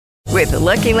With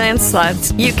Lucky Land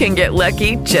Slots, you can get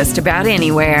lucky just about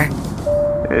anywhere.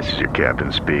 This is your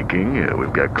captain speaking.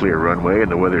 We've got clear runway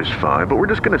and the weather's fine, but we're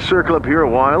just going to circle up here a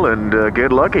while and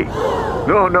get lucky.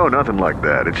 No, nothing like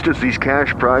that. It's just these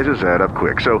cash prizes add up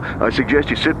quick. So I suggest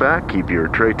you sit back, keep your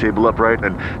tray table upright,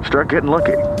 and start getting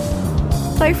lucky.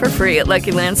 Play for free at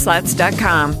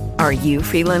LuckyLandSlots.com. Are you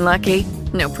feeling lucky?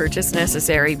 No purchase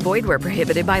necessary. Void where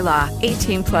prohibited by law.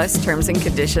 18 plus terms and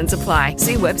conditions apply.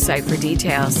 See website for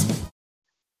details.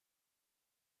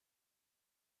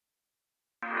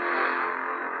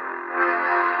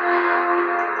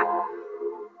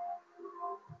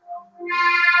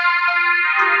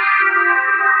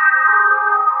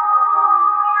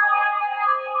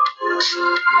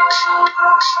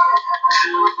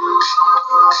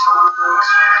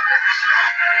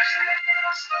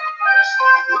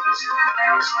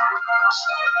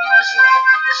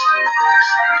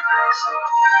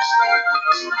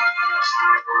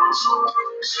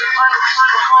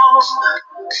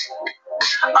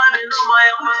 I've been on my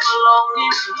own for long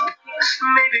enough.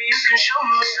 Maybe you can show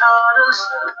me how to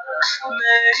love.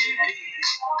 Maybe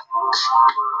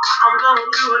I'm going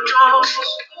through a drought.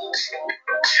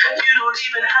 You don't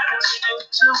even have to do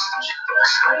too much.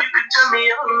 You can turn me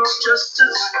on just a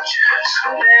touch.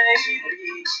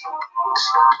 Baby,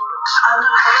 I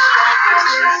love how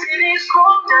this city's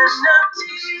cold and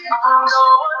empty. No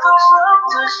other world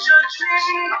to judge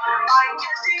me. I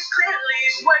can see clearly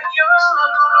when you're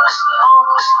gone.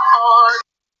 Oh,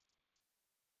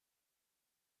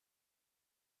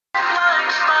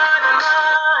 blind by the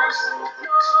lights.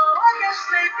 No, I can't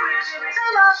sleep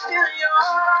till I feel your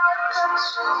touch.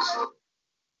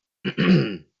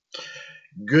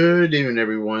 Good evening,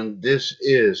 everyone. This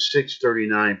is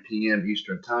 6:39 p.m.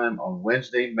 Eastern Time on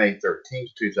Wednesday, May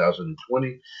 13th,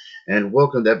 2020, and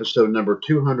welcome to episode number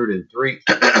 203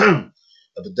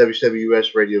 of the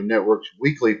WCWUS Radio Network's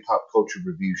weekly pop culture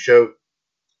review show.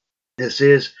 This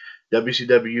is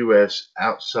WCWUS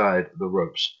Outside the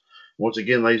Ropes. Once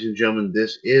again, ladies and gentlemen,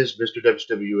 this is Mr.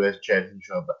 WCWUS Chad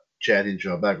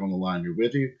Henshaw back on the line here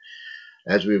with you,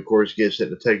 as we of course get set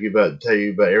to tell you about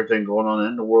everything going on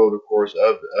in the world, of course,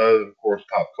 of course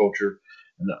pop culture,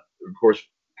 and of course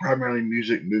primarily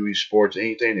music, movies, sports,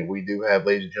 anything that we do have,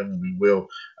 ladies and gentlemen. We will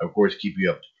of course keep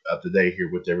you up to date here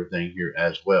with everything here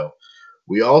as well.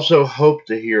 We also hope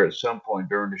to hear at some point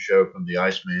during the show from the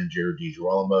Iceman, Jared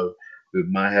DiGirolamo, who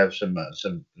might have some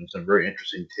very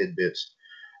interesting tidbits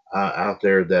out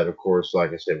there that, of course,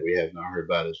 like I said, we have not heard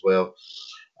about as well.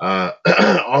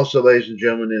 Also, ladies and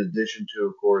gentlemen, in addition to,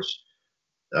 of course,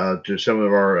 to some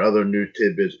of our other new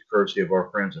tidbits, courtesy of our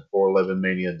friends at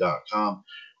 411mania.com,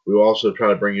 we will also try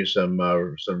to bring you some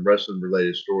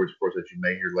wrestling-related stories, of course, that you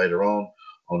may hear later on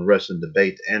Wrestling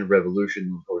Debate and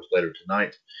Revolution, of course, later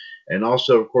tonight. And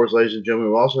also, of course, ladies and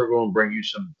gentlemen, we're also going to bring you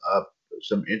some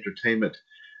entertainment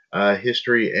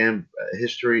history and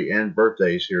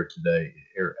birthdays here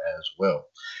as well.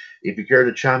 If you care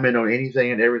to chime in on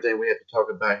anything and everything we have to talk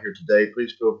about here today,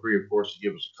 please feel free, of course, to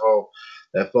give us a call.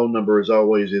 That phone number, as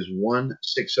always, is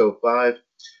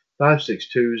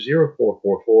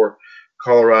 1-605-562-0444.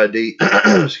 Caller ID,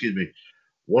 excuse me,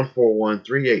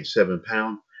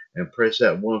 141387#, and press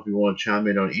that 1 if you want to chime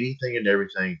in on anything and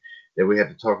everything that we have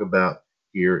to talk about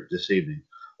here this evening.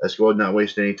 Let's go ahead and not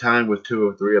waste any time with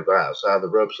 203 of Outside the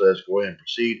Ropes. Let's go ahead and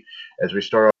proceed as we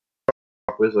start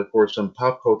off with, of course, some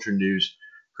pop culture news,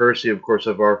 courtesy, of course,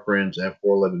 of our friends at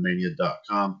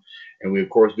 411mania.com. And we, of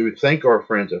course, do thank our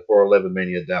friends at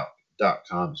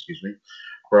 411mania.com,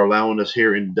 for allowing us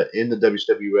here in the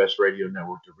WCWUS Radio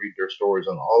Network to read their stories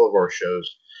on all of our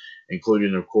shows,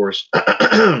 including, of course,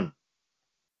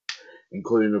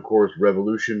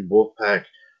 Revolution, Wolfpack,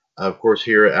 of course,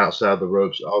 here at Outside the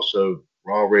Ropes, also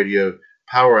Raw Radio,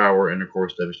 Power Hour, and, of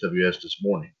course, WCWUS This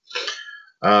Morning.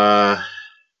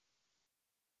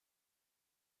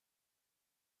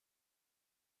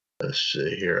 Let's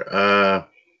see here.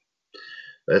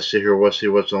 Let's see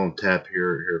what's on tap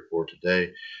here for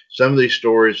today. Some of these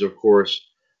stories, of course,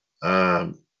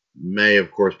 may,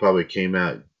 of course, probably came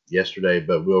out yesterday,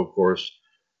 but we'll, of course,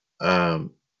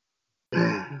 go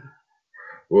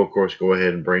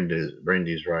ahead and bring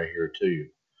these right here to you.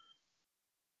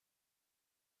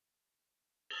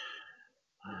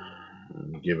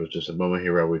 Give us just a moment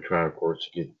here while we try, of course,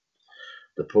 to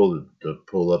pull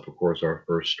up, of course, our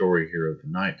first story here of the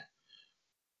night.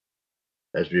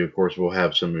 As we, of course, will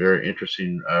have some very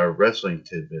interesting wrestling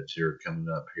tidbits here coming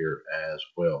up here as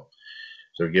well.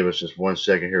 So give us just 1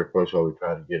 second here, folks, while we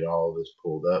try to get all of this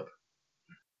pulled up.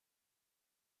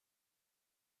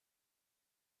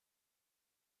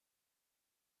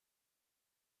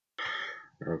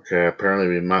 Okay, apparently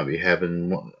we might be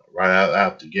having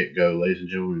out the get-go, ladies and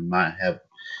gentlemen, we might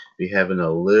be having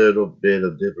a little bit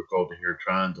of difficulty here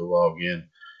trying to log in.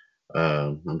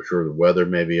 I'm sure the weather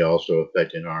may be also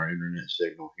affecting our internet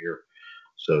signal here.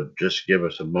 So just give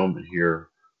us a moment here.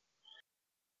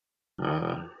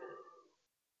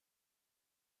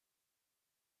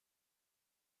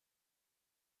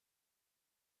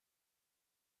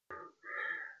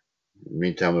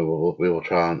 Meantime, we will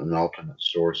try an alternate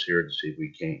source here to see if we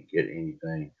can't get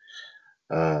anything.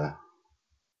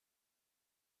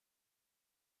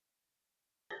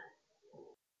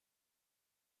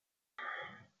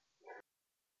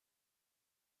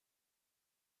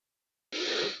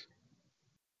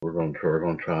 We're going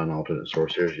to try an alternate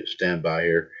source here. Just stand by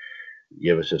here.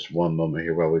 Give us just one moment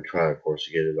here while we try, of course,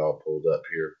 to get it all pulled up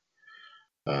here.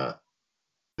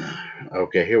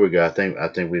 Okay, here we go. I think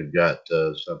we've got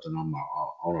something on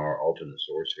our alternate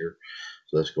source here.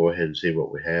 So let's go ahead and see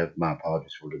what we have. My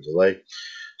apologies for the delay.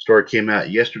 Story came out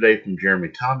yesterday from Jeremy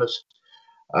Thomas.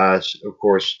 Of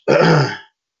course,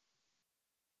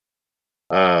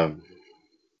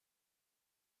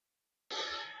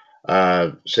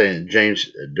 saying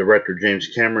director James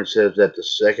Cameron says that the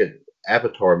second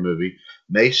Avatar movie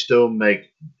may still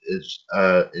make its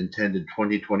intended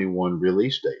 2021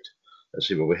 release date. Let's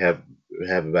see what we have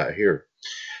about here.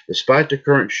 Despite the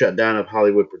current shutdown of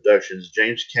Hollywood productions,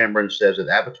 James Cameron says that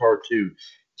Avatar 2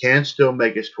 can still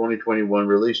make its 2021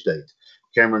 release date.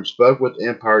 Cameron spoke with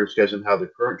Empire discussing how the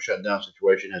current shutdown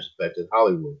situation has affected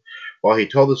Hollywood. While he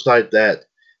told the site that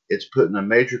it's putting a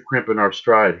major crimp in our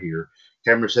stride here,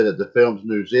 Cameron said that the film's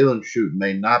New Zealand shoot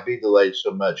may not be delayed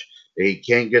so much that he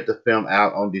can't get the film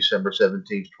out on December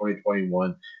 17,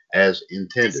 2021 as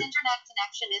intended. This internet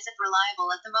connection isn't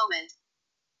reliable at the moment.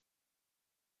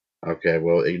 Okay,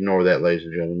 well, ignore that, ladies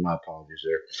and gentlemen. My apologies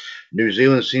there. New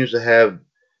Zealand seems to have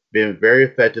been very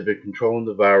effective in controlling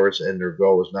the virus, and their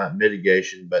goal is not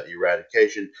mitigation but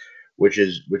eradication, which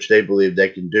they believe they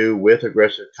can do with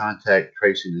aggressive contact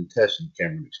tracing and testing,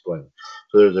 Cameron explained.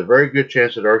 So there's a very good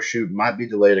chance that our shoot might be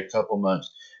delayed a couple months,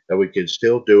 that we can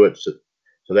still do it. So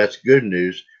that's good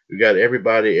news. We got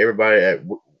everybody at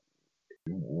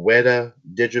Weta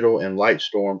Digital and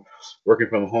Lightstorm working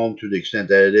from home to the extent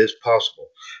that it is possible.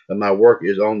 And my work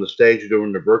is on the stage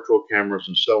doing the virtual cameras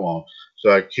and so on,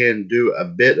 so I can do a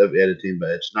bit of editing,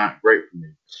 but it's not great for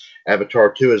me.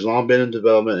 Avatar 2 has long been in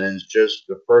development and is just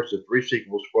the first of 3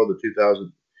 sequels for the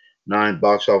 2009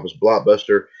 box office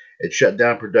blockbuster. It shut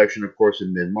down production, of course,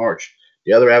 in mid-March.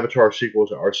 The other Avatar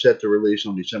sequels are set to release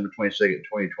on December 22nd,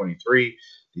 2023,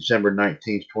 December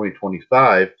 19th,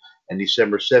 2025, and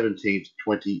December 17th,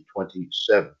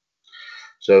 2027.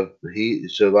 So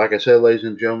like I said, ladies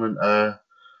and gentlemen,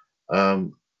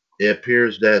 it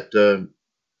appears that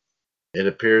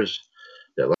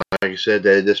like I said,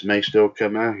 that this may still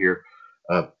come out here.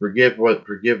 Forgive,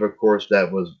 of course,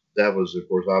 that was of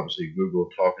course obviously Google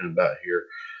talking about here.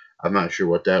 I'm not sure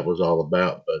what that was all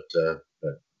about, but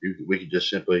we could just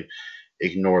simply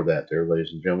ignore that there,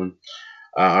 ladies and gentlemen.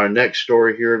 Our next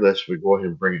story here, we go ahead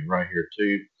and bring it right here to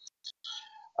you.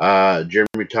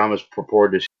 Jeremy Thomas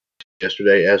reported this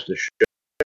yesterday as the show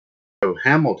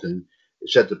Hamilton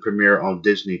is set to premiere on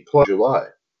Disney Plus in July.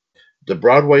 The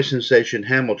Broadway sensation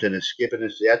Hamilton is skipping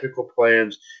its theatrical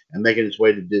plans and making its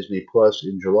way to Disney Plus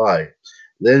in July.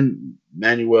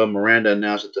 Lin-Manuel Miranda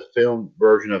announced that the film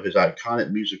version of his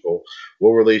iconic musical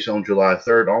will release on July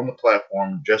 3rd on the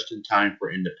platform just in time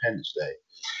for Independence Day.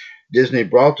 Disney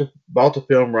bought the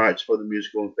film rights for the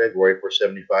musical in February for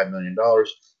 $75 million,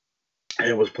 and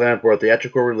it was planned for a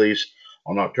theatrical release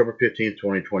on October 15,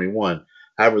 2021.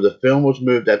 However, the film was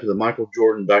moved after the Michael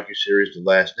Jordan docuseries The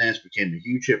Last Dance became a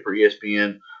huge hit for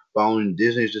ESPN following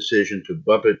Disney's decision to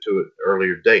bump it to an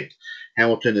earlier date.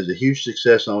 Hamilton is a huge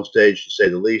success on stage, to say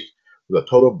the least, with a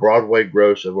total Broadway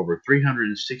gross of over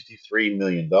 $363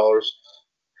 million.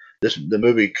 The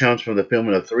movie comes from the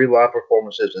filming of 3 live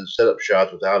performances and setup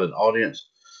shots without an audience,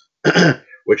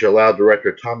 which allowed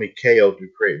director Tommy Kail to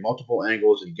create multiple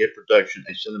angles and give production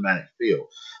a cinematic feel.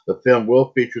 The film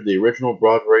will feature the original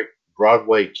Broadway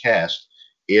cast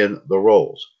in the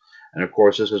roles. And of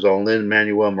course, this is on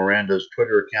Lin-Manuel Miranda's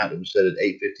Twitter account. It was said at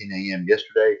 8:15 a.m.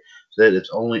 yesterday. Said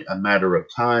it's only a matter of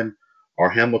time. Our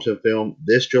Hamilton film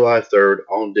this July 3rd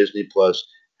on Disney Plus.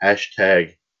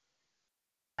 #HamaFilm.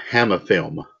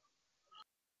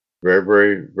 Very,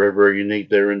 very, very, very unique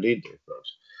there indeed,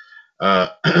 folks.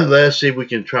 Let's see if we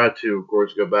can try to, of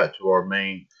course, go back to our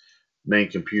main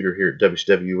computer here at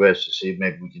WCWUS to see if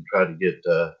maybe we can try to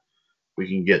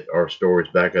get our stories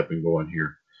back up and going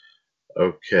here.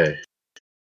 Okay.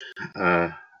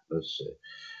 Let's see.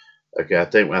 Okay, I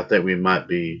think we might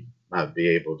be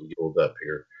able to get pulled up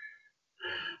here.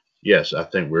 Yes, I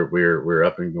think we're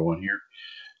up and going here.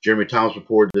 Jeremy Thomas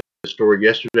reported this story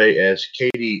yesterday as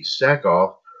Katie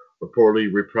Sackhoff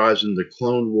reportedly reprising the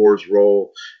Clone Wars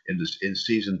role in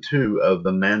season 2 of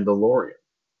The Mandalorian.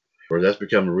 Or that's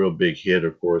become a real big hit.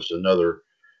 Of course, another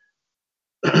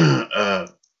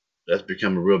that's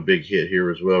become a real big hit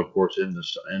here as well. Of course, in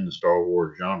the Star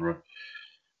Wars genre.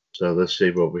 So let's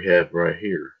see what we have right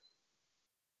here.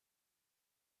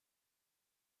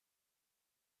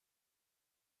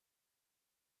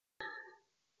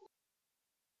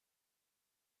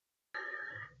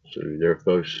 So there,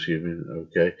 folks. Excuse me.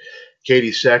 Okay.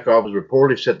 Katie Sackhoff is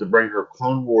reportedly set to bring her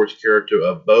Clone Wars character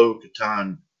of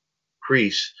Bo-Katan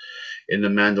Kryze in The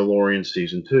Mandalorian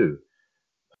season 2.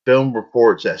 Film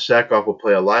reports that Sackhoff will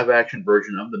play a live-action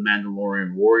version of the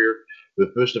Mandalorian warrior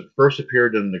who first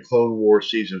appeared in the Clone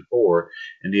Wars season 4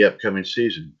 in the upcoming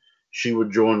season. She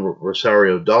would join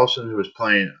Rosario Dawson, who is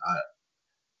playing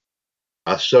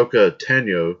Ahsoka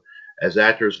Tano as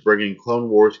actors bringing Clone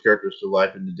Wars characters to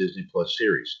life in the Disney Plus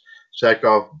series.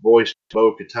 Sackhoff voiced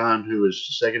Bo-Katan, who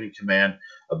is second in command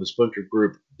of the splinter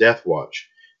group Death Watch.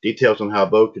 Details on how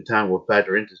Bo-Katan will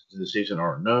factor into the season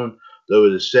aren't known, though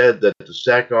it is said that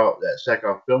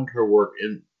Sackhoff filmed her work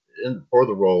for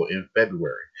the role in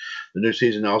February. The new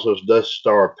season also does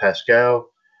star Pascal,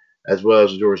 as well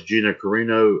as Gina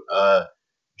Carino,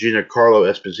 Giancarlo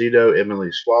Esposito,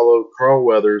 Emily Swallow, Carl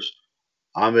Weathers,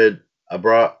 Ahmed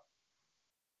Abra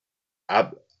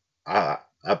Ab,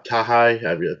 Abtahai,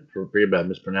 I forget about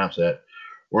mispronounce that.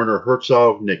 Werner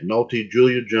Herzog, Nick Nolte,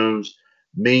 Julia Jones,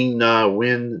 Ming Na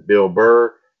Wen, Bill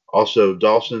Burr, also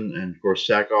Dawson, and of course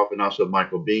Sackhoff, and also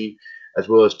Michael Biehn, as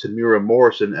well as Tamura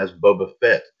Morrison as Boba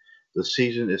Fett. The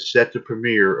season is set to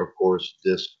premiere, of course,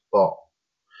 this fall.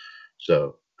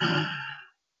 So,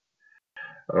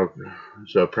 okay.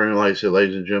 So apparently, like I said,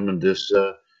 ladies and gentlemen, this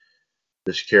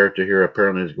character here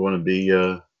apparently is going to be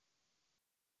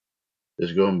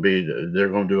they're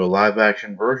going to do a live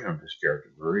action version of this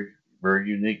character. Very, very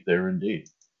unique there indeed.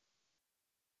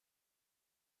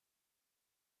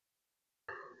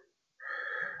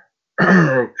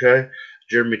 Okay.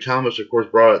 Jeremy Thomas, of course,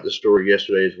 brought up the story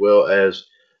yesterday, as well as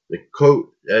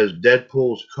as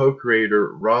Deadpool's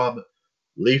co-creator Rob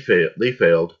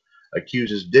Liefeld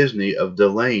accuses Disney of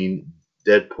delaying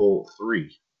Deadpool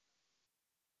 3.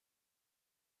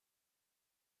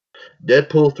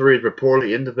 Deadpool 3 is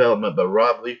reportedly in development, but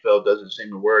Rob Liefeld doesn't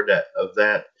seem aware of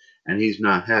that, and he's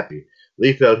not happy.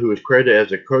 Liefeld, who is credited as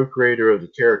the co-creator of the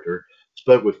character,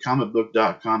 spoke with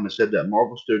comicbook.com and said that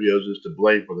Marvel Studios is to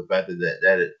blame for the fact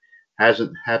that it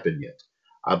hasn't happened yet.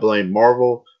 I blame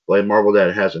Marvel that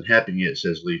it hasn't happened yet,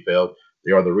 says Liefeld.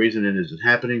 They are the reason it isn't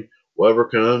happening. Whatever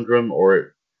conundrum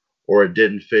or it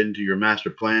didn't fit into your master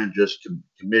plan, just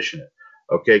commission it.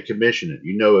 Okay, commission it.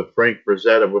 You know, if Frank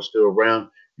Frazetta was still around,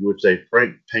 you would say,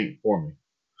 Frank, paint for me.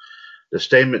 The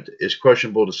statement is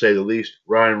questionable to say the least.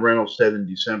 Ryan Reynolds said in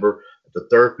December that the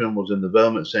third film was in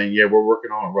development, saying, yeah, we're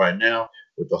working on it right now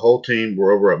with the whole team.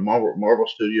 We're over at Marvel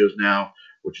Studios now,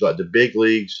 which is like the big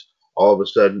leagues. All of a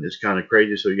sudden, it's kind of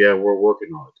crazy. So, yeah, we're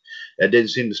working on it. That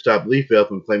didn't seem to stop Liefeld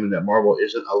from claiming that Marvel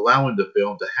isn't allowing the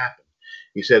film to happen.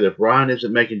 He said if Ryan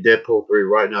isn't making Deadpool 3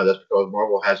 right now, that's because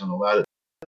Marvel hasn't allowed it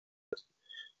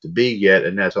to be yet,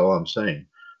 and that's all I'm saying.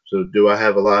 So do I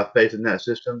have a lot of faith in that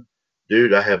system?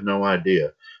 Dude, I have no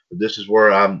idea. But this is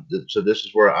where I'm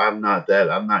not that.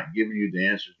 I'm not giving you the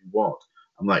answers you want.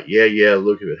 I'm like, yeah,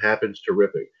 look, if it happens,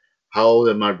 terrific. How old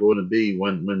am I going to be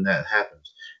when that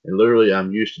happens? And literally,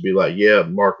 I'm used to be like, yeah,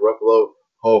 Mark Ruffalo,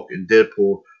 Hulk, and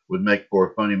Deadpool would make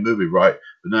for a funny movie, right?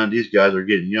 But none of these guys are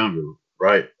getting younger,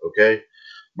 right? Okay.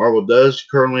 Marvel does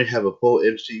currently have a full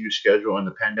MCU schedule, and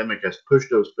the pandemic has pushed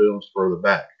those films further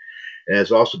back. And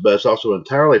it's also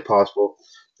entirely possible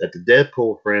that the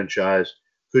Deadpool franchise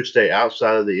could stay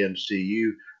outside of the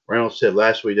MCU. Reynolds said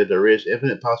last week that there is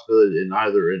infinite possibility in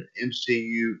either an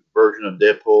MCU version of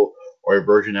Deadpool or a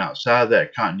version outside of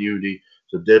that continuity.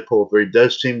 So Deadpool 3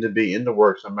 does seem to be in the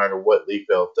works, no matter what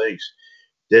Liefeld thinks.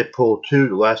 Deadpool 2,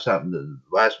 the last Deadpool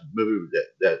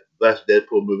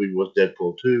movie was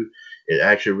Deadpool 2. It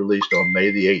actually released on May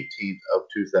the 18th of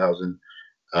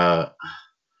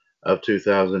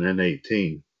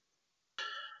 2018.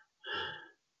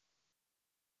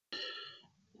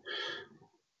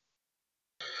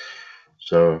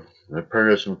 So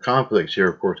apparently there's some conflicts here,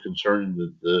 of course, concerning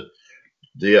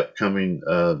the upcoming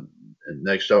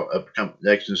next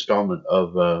installment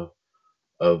of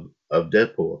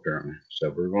Deadpool, apparently.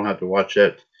 So we're gonna have to watch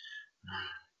that.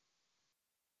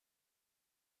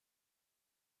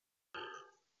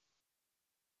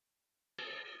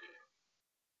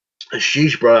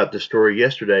 Sheesh brought up the story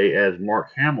yesterday as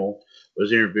Mark Hamill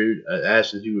was interviewed,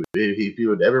 asked if he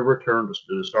would ever return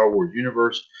to the Star Wars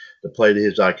universe to play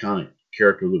his iconic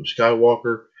character Luke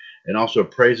Skywalker, and also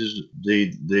praises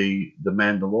the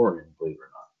Mandalorian, believe it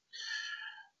or not.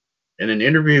 In an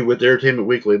interview with Entertainment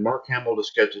Weekly, Mark Hamill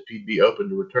discussed if he'd be open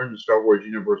to return to the Star Wars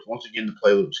universe once again to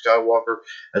play Luke Skywalker,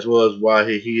 as well as why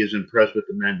he is impressed with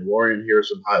the Mandalorian. Here are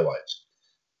some highlights.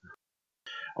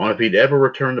 On if he'd ever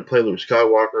return to play Luke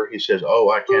Skywalker, he says,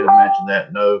 "Oh, I can't imagine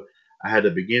that. No, I had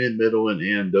a beginning, middle, and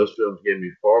end. Those films gave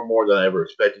me far more than I ever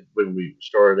expected when we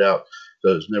started out,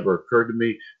 so it's never occurred to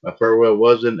me. My farewell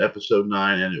was in Episode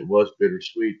 9, and it was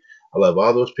bittersweet. I love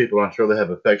all those people, and I surely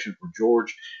have affection for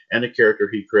George and the character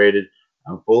he created.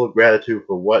 I'm full of gratitude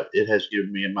for what it has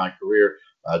given me in my career.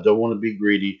 I don't want to be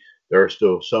greedy. There are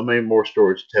still so many more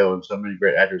stories to tell and so many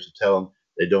great actors to tell them.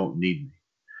 They don't need me."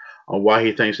 On why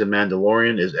he thinks The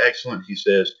Mandalorian is excellent, he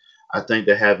says, I think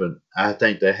they have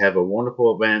a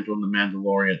wonderful advantage on The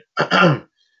Mandalorian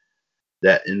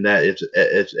that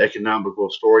it's economical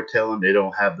storytelling. They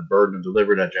don't have the burden of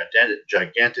delivering a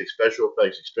gigantic special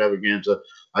effects extravaganza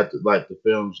like the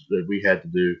films that we had to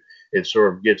do. It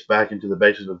sort of gets back into the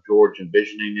basis of George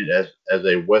envisioning it as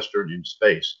a Western in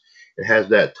space. It has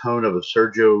that tone of a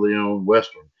Sergio Leone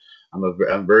Western.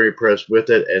 I'm very impressed with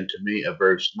it, and to me, a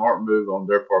very smart move on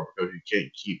their part because you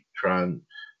can't keep trying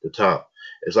to top.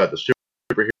 It's like the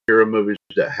superhero movies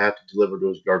that have to deliver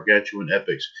those gargantuan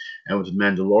epics, and with The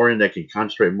Mandalorian, they can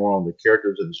concentrate more on the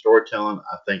characters and the storytelling.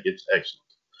 I think it's excellent.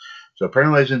 So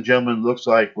apparently, ladies and gentlemen, looks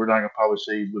like we're not going to probably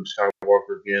see Luke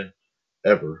Skywalker again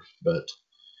ever, but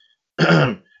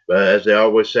but as they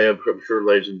always say, I'm sure,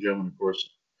 ladies and gentlemen, of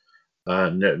course,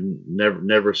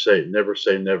 never say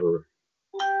never.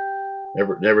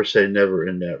 Never say never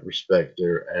in that respect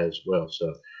there as well.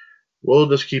 So we'll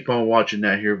just keep on watching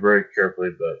that here very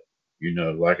carefully. But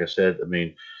like I said,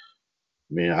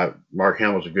 Mark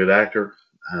Hamill's a good actor,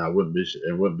 and it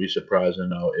wouldn't be surprising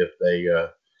though if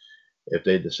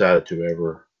they decided to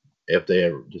if they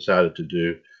ever decided to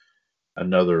do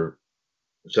another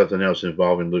something else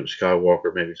involving Luke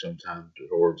Skywalker, maybe sometime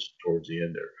towards the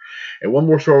end there. And one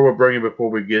more story we'll bring in before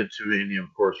we get to any,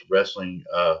 of course, wrestling.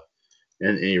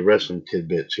 And any wrestling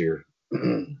tidbits here.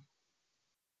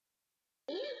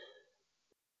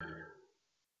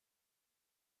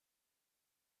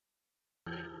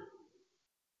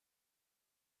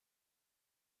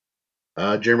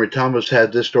 Jeremy Thomas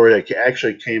had this story that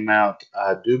actually came out,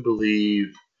 I do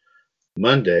believe,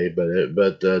 Monday,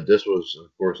 but this was, of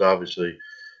course, obviously,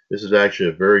 this is actually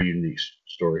a very unique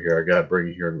story here. I got to bring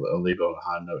it here and I'll leave it on a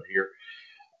high note here.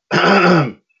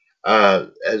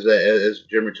 As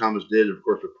Jeremy Thomas did, of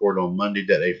course, report on Monday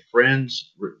that a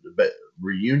Friends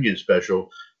reunion special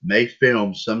may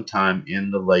film sometime in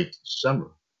the late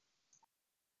summer.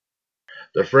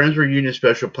 The Friends reunion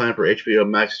special planned for HBO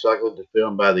Max is likely to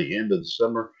film by the end of the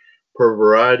summer. Per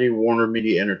Variety, Warner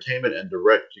Media Entertainment and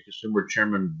direct-to-consumer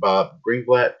chairman Bob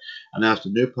Greenblatt announced a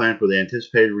new plan for the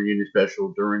anticipated reunion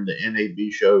special during the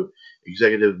NAB show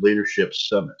Executive Leadership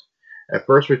Summit. At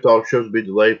first, we thought shows would be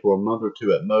delayed for a month or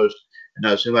two at most, and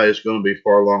now it seems like it's going to be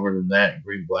far longer than that,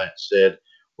 Greenblatt said.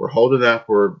 We're holding out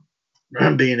for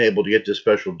being able to get this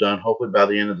special done, hopefully by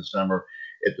the end of the summer.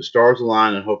 If the stars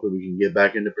align, and hopefully we can get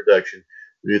back into production,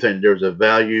 we do think there's a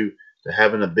value to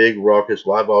having a big, raucous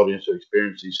live audience to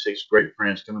experience these six great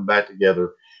friends coming back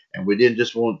together. And we didn't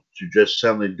just want to just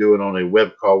suddenly do it on a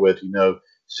web call with,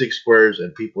 six squares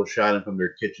and people shining from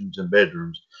their kitchens and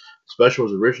bedrooms. The special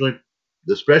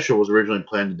was originally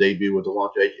planned to debut with the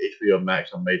launch of HBO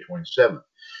Max on May 27th,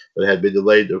 but it had been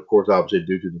delayed, of course, obviously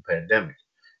due to the pandemic.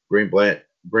 Greenblatt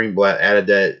added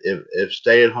that if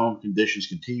stay-at-home conditions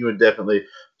continue indefinitely, the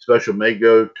special may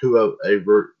go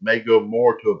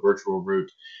more to a virtual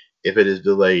route if it is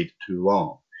delayed too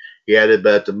long. He added,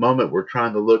 but at the moment we're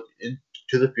trying to look into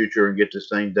the future and get this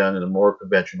thing done in a more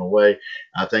conventional way.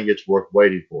 I think it's worth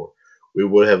waiting for. We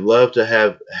would have loved to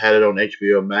have had it on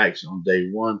HBO Max on day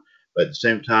one, but at the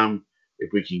same time,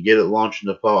 if we can get it launched in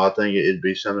the fall, I think it'd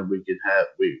be something we can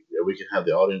have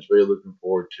the audience really looking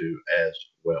forward to as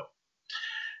well.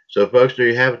 So, folks, there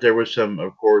you have it. There was some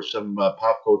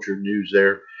pop culture news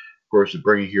there. Of course, to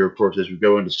bring it here, of course, as we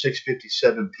go into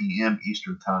 6:57 p.m.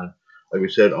 Eastern Time, like we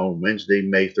said, on Wednesday,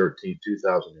 May 13th,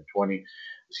 2020.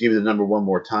 Let's give you the number one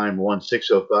more time,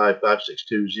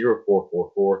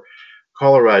 1-605-562-0444.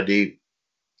 Caller ID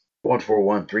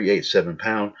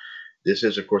 141387#. This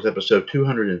is, of course, episode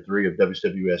 203 of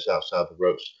WCWUS Outside the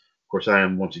Ropes. Of course, I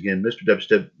am once again Mr.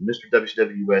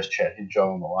 WCWUS Chad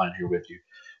Hinshaw on the line here with you.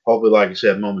 Hopefully, like I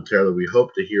said momentarily, we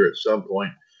hope to hear at some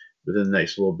point within the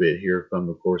next little bit here from,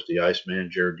 of course, the Iceman,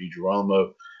 Jared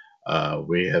DiGirolamo,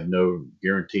 We have no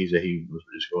guarantees that he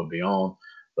is going to be on,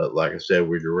 but like I said,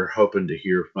 we're hoping to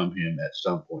hear from him at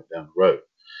some point down the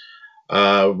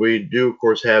road. We do, of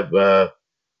course, have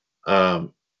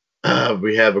um,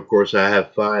 of course, I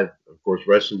have 5, of course,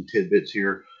 wrestling tidbits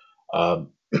here to,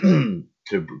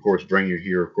 of course, bring you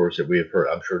here, of course, that we have heard.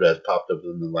 I'm sure that's popped up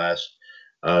in the last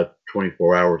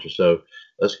 24 hours or so.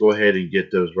 Let's go ahead and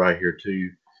get those right here to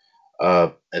you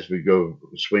as we go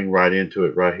swing right into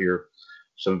it right here.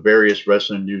 Some various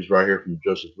wrestling news right here from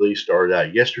Joseph Lee started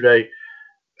out yesterday,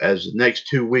 as the next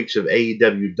 2 weeks of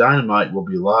AEW Dynamite will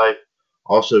be live.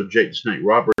 Also, Jake the Snake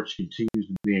Roberts continues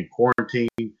to be in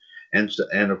quarantine,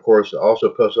 and of course, also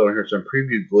posted on here some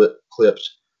preview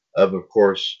clips of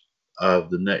course, of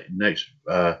the next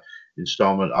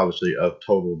installment, obviously, of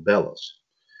Total Bellas.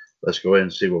 Let's go ahead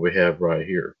and see what we have right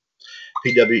here.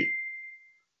 PW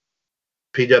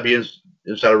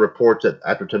Insider reports that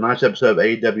after tonight's episode of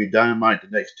AEW Dynamite, the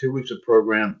next 2 weeks of the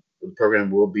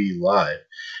program will be live.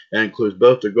 That includes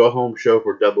both the Go Home show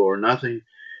for Double or Nothing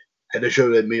and the show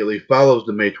that immediately follows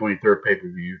the May 23rd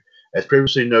pay-per-view. As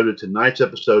previously noted, tonight's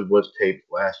episode was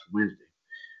taped last Wednesday.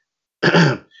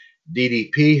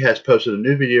 DDP has posted a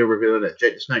new video revealing that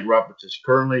Jake the Snake Roberts is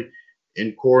currently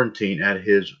in quarantine at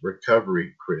his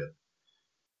recovery crib.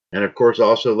 And of course,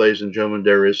 also, ladies and gentlemen,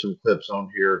 there is some clips on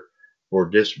here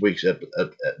for this week's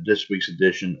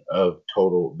edition of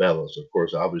Total Bellas. Of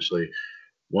course, obviously,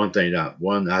 I think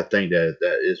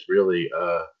that is really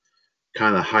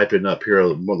kind of hyping up here a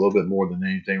little bit more than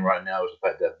anything right now is the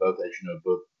fact that both, as you know, it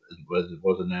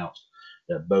was announced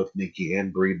that both Nikki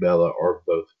and Brie Bella are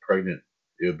both pregnant.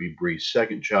 It would be Brie's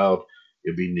second child.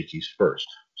 It would be Nikki's first.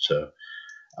 So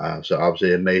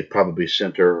obviously, it may probably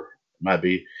might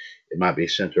be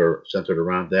centered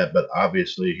around that, but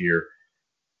obviously here,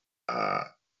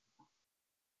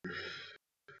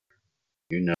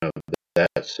 you know,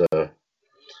 that's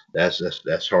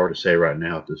hard to say right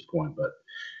now at this point. But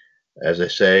as I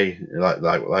say,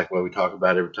 like what we talk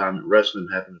about every time that wrestling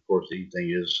happens, of course, anything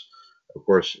is, of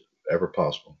course, ever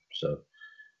possible. So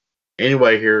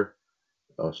anyway, here,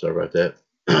 sorry about that.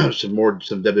 some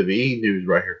WWE news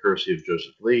right here, courtesy of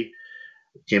Joseph Lee.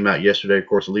 It came out yesterday. Of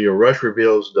course, Leo Rush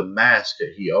reveals the mask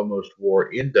that he almost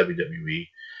wore in WWE.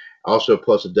 Also,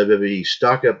 plus a WWE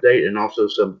stock update, and also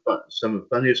some of the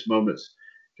funniest moments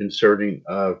concerning,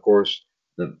 of course,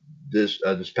 this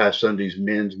past Sunday's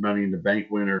men's Money in the Bank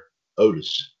winner,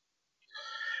 Otis.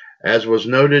 As was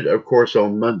noted, of course,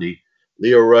 on Monday,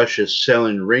 Leo Rush is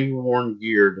selling ring-worn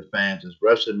gear to fans as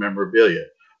wrestling memorabilia.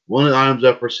 One of the items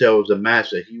up for sale was a mask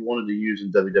that he wanted to use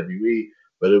in WWE,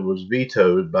 but it was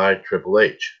vetoed by Triple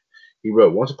H. He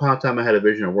wrote, "Once upon a time I had a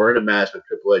vision of wearing a mask, but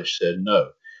Triple H said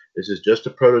no. This is just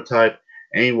a prototype.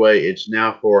 Anyway, it's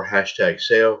now for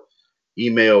 #sale.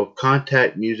 Email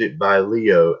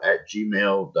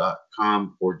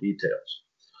contactmusicbyleo@gmail.com for details."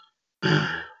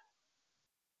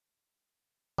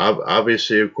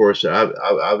 Obviously, of course,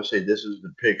 obviously this is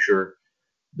the picture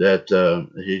that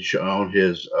he's shown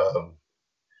his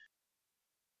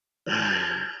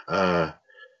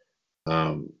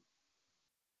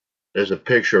there's a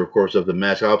picture, of course, of the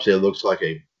mask. Obviously, it looks like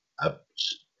a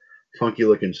funky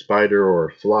looking spider or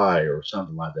a fly or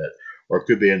something like that, or it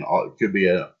could be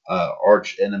a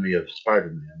arch enemy of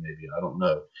Spider-Man, maybe, I don't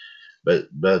know, but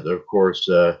of course,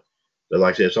 but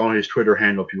like I said, it's on his Twitter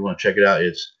handle. If you want to check it out,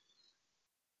 it's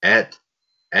at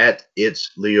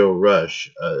it's Leo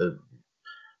Rush.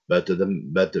 But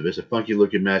it's a funky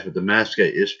looking mask, but the mask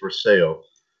is for sale.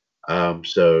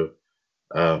 So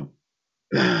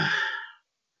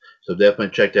definitely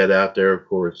check that out there, of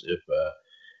course,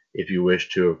 if you wish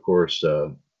to, of course,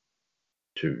 to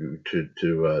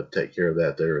take care of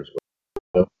that there as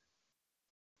well.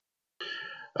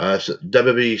 So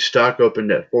WWE stock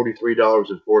opened at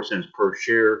 $43.04 per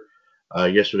share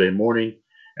yesterday morning.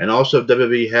 And also,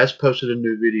 WWE has posted a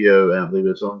new video, and I believe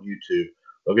it's on YouTube,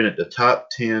 looking at the top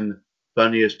 10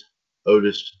 funniest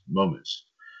Otis moments.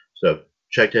 So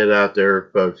check that out there,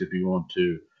 folks, if you want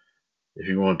to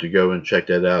go and check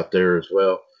that out there as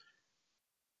well.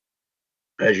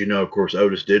 As you know, of course,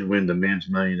 Otis did win the men's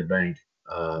Money in the Bank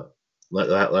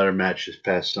ladder match this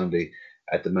past Sunday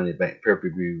at the Money in the Bank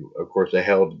pay-per-view. Of course, they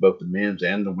held both the men's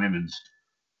and the women's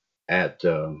at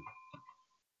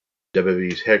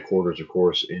WWE's headquarters, of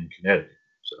course, in Connecticut.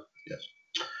 So, yes.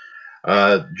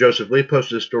 Joseph Lee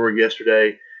posted a story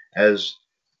yesterday as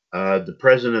the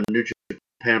president of New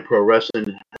Japan Pro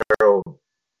Wrestling, Harold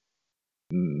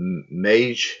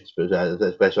Mage,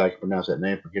 that's best I can pronounce that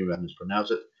name, forgive me if I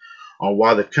mispronounce it, on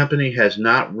why the company has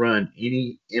not run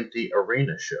any empty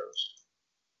arena shows.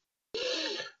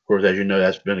 Of course, as you know,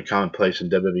 that's been a commonplace in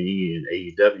WWE and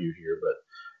AEW here, but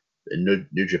And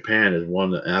New Japan is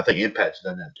one, and I think Impact's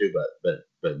done that too,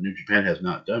 but New Japan has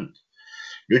not done it.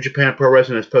 New Japan Pro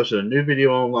Wrestling has posted a new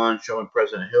video online showing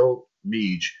President Hill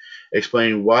Meege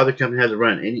explaining why the company hasn't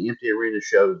run any empty arena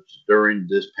shows during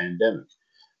this pandemic.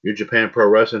 New Japan Pro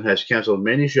Wrestling has canceled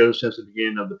many shows since the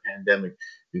beginning of the pandemic,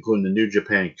 including the New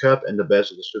Japan Cup and the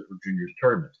Best of the Super Juniors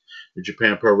tournament. New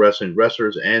Japan Pro Wrestling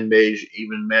wrestlers and Meige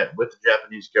even met with the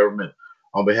Japanese government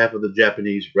on behalf of the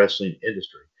Japanese wrestling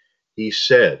industry. He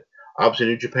said, obviously,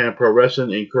 New Japan Pro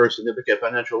Wrestling incurred significant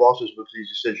financial losses with these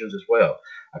decisions as well.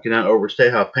 I cannot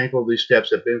overstate how painful these steps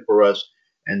have been for us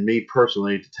and me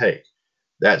personally to take.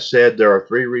 That said, there are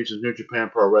 3 reasons New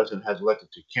Japan Pro Wrestling has elected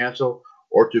to cancel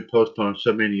or to postpone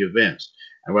so many events,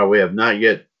 and while we have not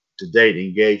yet to date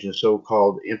engaged in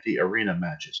so-called empty arena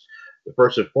matches. The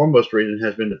first and foremost reason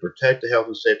has been to protect the health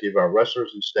and safety of our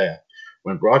wrestlers and staff.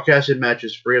 When broadcasting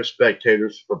matches free of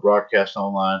spectators for broadcast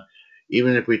online,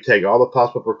 even if we take all the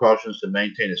possible precautions to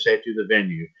maintain the safety of the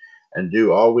venue and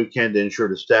do all we can to ensure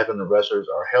the staff and the wrestlers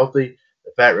are healthy,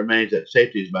 the fact remains that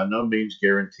safety is by no means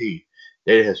guaranteed.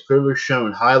 Data has clearly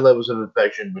shown high levels of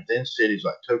infection within cities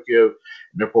like Tokyo, and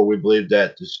therefore we believe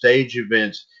that to stage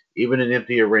events, even in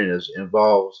empty arenas,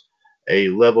 involves a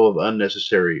level of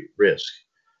unnecessary risk.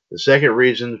 The second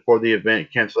reason for the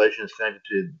event cancellation is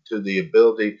connected to the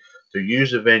ability to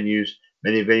use the venues.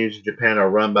 Many venues in Japan are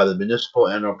run by the municipal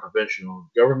and or provincial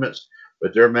governments,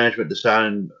 with their management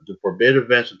deciding to forbid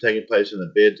events from taking place in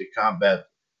a bid to combat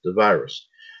the virus.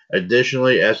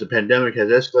 Additionally, as the pandemic has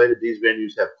escalated, these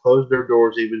venues have closed their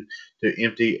doors even to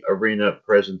empty arena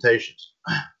presentations.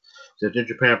 Since New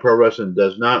Japan Pro Wrestling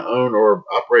does not own or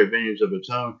operate venues of its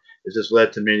own, this has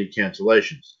led to many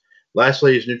cancellations.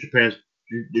 Lastly, is New Japan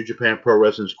Pro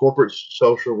Wrestling's corporate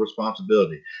social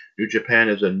responsibility. New Japan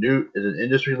is an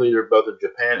industry leader both in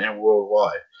Japan and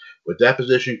worldwide. With that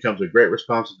position comes a great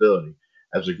responsibility.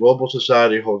 As a global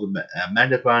society holds a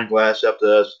magnifying glass up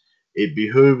to us, it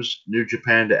behooves New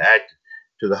Japan to act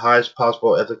to the highest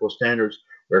possible ethical standards.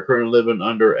 We are currently living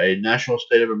under a national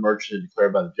state of emergency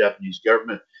declared by the Japanese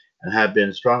government and have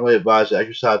been strongly advised to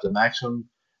exercise the maximum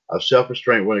of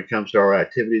self-restraint when it comes to our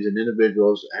activities as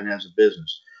individuals and as a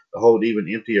business. To hold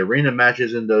even empty arena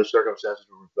matches in those circumstances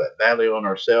will reflect badly on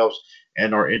ourselves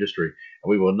and our industry, and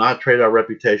we will not trade our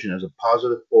reputation as a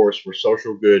positive force for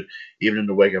social good, even in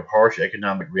the wake of harsh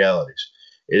economic realities.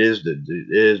 It is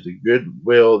the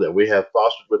goodwill that we have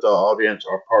fostered with our audience,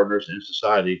 our partners in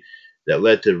society, that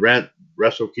led to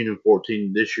Wrestle Kingdom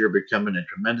 14 this year becoming a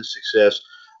tremendous success,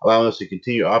 allowing us to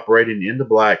continue operating in the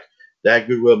black. That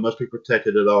goodwill must be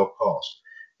protected at all costs.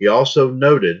 He also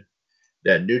noted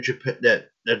that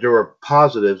there were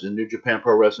positives in New Japan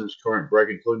Pro Wrestling's current break,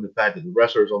 including the fact that the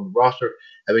wrestlers on the roster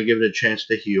have been given a chance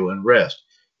to heal and rest.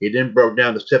 He then broke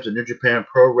down the steps that New Japan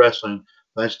Pro Wrestling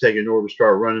plans to take in order to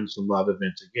start running some live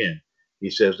events again. He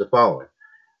says the following.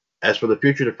 As for the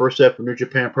future, the first step for New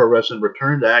Japan Pro Wrestling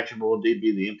return to action will indeed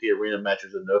be the empty arena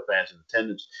matches with no fans in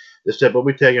attendance. This step will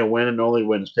be taken when and only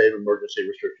when the state of emergency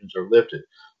restrictions are lifted,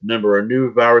 the number of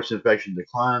new virus infections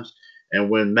declines, and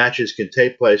when matches can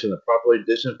take place in a properly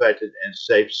disinfected and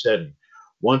safe setting.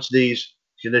 Once these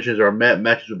conditions are met,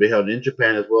 matches will be held in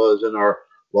Japan as well as in our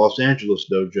Los Angeles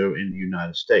dojo in the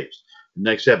United States. The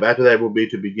next step after that will be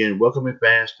to begin welcoming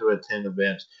fans to attend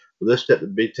events. For this step to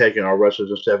be taken, our wrestlers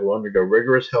and staff will undergo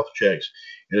rigorous health checks.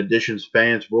 In addition,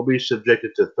 fans will be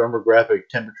subjected to thermographic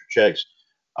temperature checks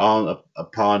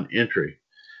upon entry.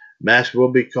 Masks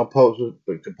will be compulsory,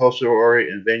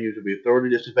 and venues will be thoroughly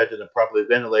disinfected and properly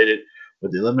ventilated,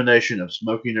 with the elimination of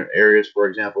smoking areas. For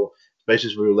example,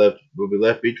 spaces will be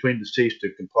left between the seats to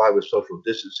comply with social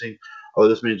distancing. Although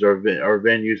this means our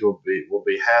venues will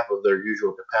be half of their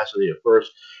usual capacity at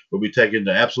first, we'll be taking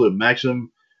the absolute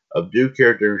maximum of due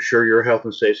care to ensure your health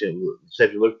and safety.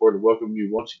 Look forward to welcoming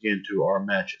you once again to our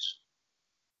matches.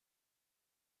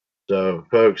 So,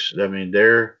 folks, I mean,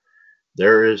 there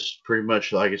is pretty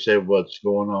much, like I said, what's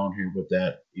going on here with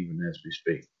that, even as we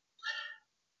speak.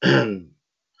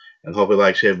 And hopefully,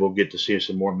 like I said, we'll get to see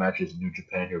some more matches in New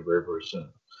Japan here very, very soon.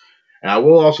 And I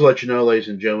will also let you know, ladies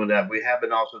and gentlemen, that we have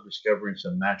been also discovering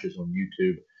some matches on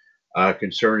YouTube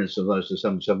concerning some of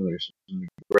the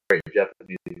great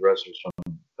Japanese wrestlers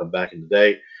from back in the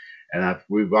day. And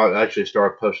we've actually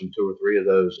started posting 2 or 3 of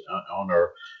those on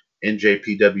our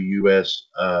NJPWUS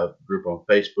group on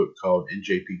Facebook called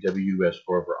NJPWUS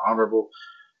Forever Honorable.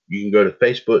 You can go to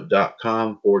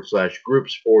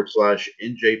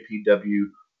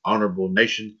facebook.com/groups/NJPW Honorable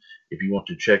Nation if you want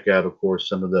to check out, of course,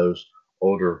 some of those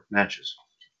older matches.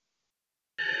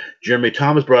 Jeremy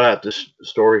Thomas brought out this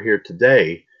story here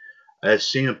today as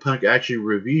CM Punk actually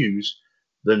reviews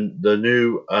the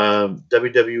new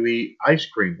WWE ice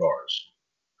cream bars,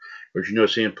 which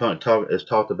CM Punk has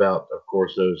talked about, of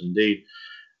course, those indeed.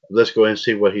 Let's go ahead and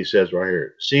see what he says right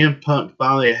here. CM Punk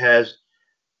finally has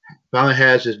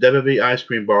his WWE ice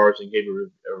cream bars and gave a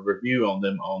review on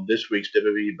them on this week's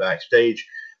WWE Backstage.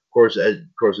 Of course,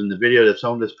 in the video that's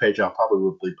on this page, I'll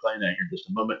probably be playing that here in just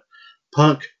a moment.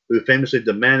 Punk, who famously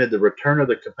demanded the return of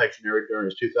the confectionery during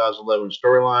his 2011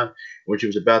 storyline, in which he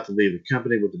was about to leave the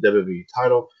company with the WWE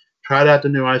title, tried out the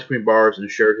new ice cream bars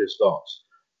and shared his thoughts.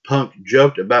 Punk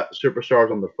joked about the superstars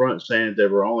on the front, saying there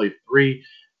were only 3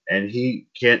 and he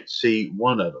can't see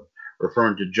one of them,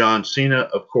 referring to John Cena,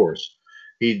 of course.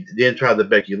 He then tried the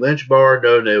Becky Lynch bar,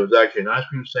 noting that it was actually an ice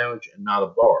cream sandwich and not a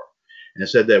bar, and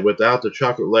said that without the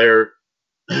chocolate layer,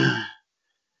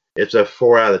 it's a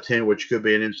 4 out of 10, which could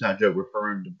be an inside joke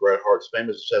referring to Bret Hart's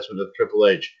famous assessment of Triple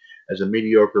H as a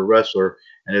mediocre wrestler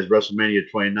and his WrestleMania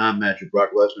 29 match with Brock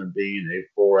Lesnar being a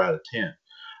 4 out of 10.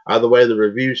 Either way, the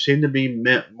reviews seem to be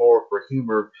meant more for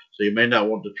humor, so you may not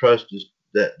want to trust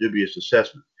that dubious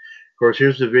assessment. Of course,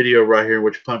 here's the video right here in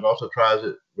which Punk also tries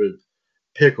it with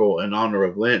pickle in honor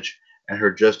of Lynch and her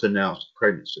just announced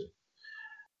pregnancy.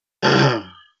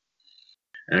 And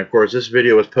of course, this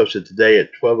video was posted today at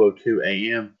 12:02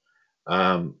 a.m.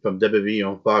 From WWE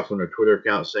on Fox on their Twitter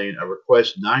account, saying a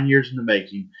request 9 years in the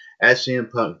making. At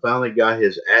CM Punk finally got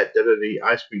his at WWE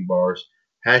ice cream bars.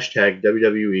 Hashtag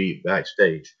WWE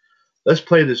Backstage. Let's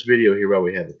play this video here while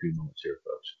we have a few moments here,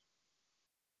 folks.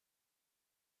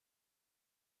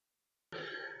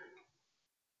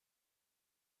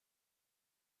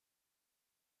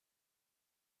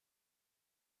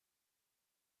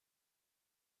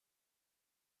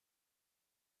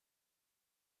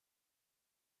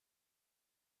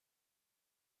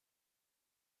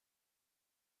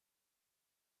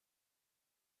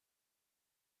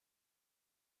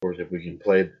 Of course, if we can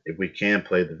play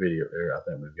the video there, I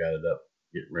think we've got it up.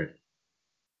 Get ready.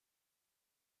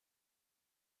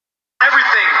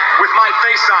 Everything with my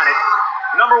face on it.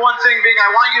 Number one thing being,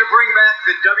 I want you to bring back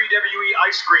the WWE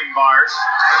ice cream bars.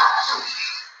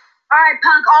 All right,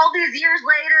 Punk, all these years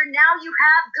later, now you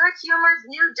have Good Humor's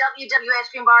new WWE ice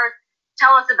cream bars.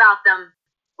 Tell us about them.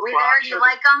 Are we there? Do you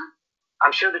like them? I'm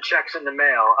sure the check's in the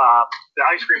mail. The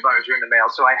ice cream bars are in the mail,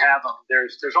 so I have them.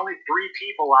 There's only 3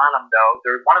 people on them, though.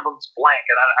 One of them's blank,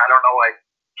 and I don't know. I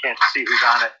can't see who's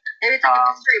on it. Maybe it's like a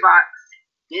mystery box.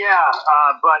 Yeah,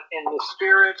 but in the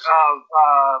spirit of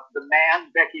the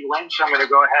man, Becky Lynch, I'm going to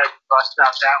go ahead and bust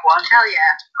out that one. Hell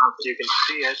yeah. So you can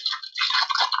see it.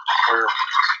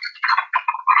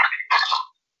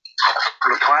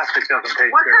 The plastic doesn't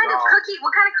taste What good kind at of all. cookie? What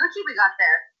kind of cookie we got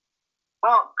there?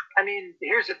 Well, I mean,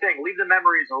 here's the thing. Leave the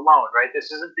memories alone, right?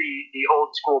 This isn't the old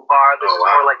school bar. This is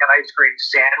more like an ice cream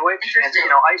sandwich. And,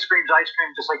 ice cream's ice cream,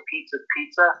 just like pizza's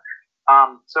pizza.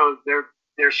 So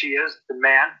there she is, the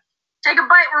man. Take a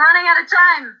bite. We're running out of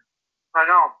time. I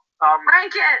know.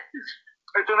 Rank it.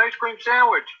 It's an ice cream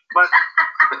sandwich, but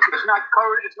it's not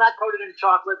coated in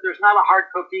chocolate. There's not a hard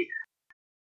cookie.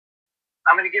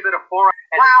 I'm going to give it a 4.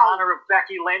 And in honor of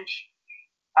Becky Lynch,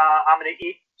 I'm going to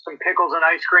eat some pickles and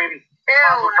ice cream. Ew.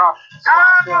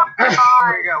 There you go. Make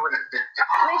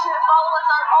sure to follow us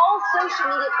on all social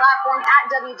media platforms at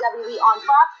WWE on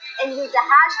Fox and use the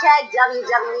hashtag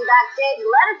WWE Backstage.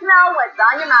 Let us know what's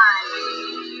on your mind.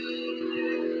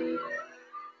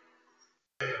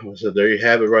 So there you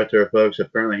have it right there, folks.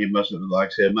 Apparently he mustn't, like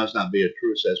I said, it must not be a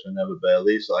true assessment of it, but at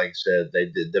least, like I said,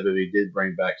 WWE did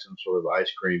bring back some sort of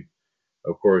ice cream.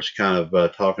 Of course, kind of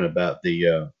talking about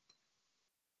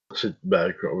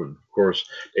of course,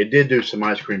 they did do some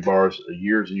ice cream bars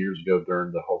years and years ago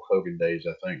during the Hulk Hogan days,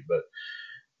 I think.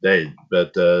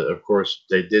 But of course,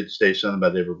 they did say something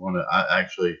about they were going to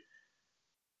actually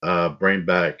bring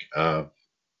back.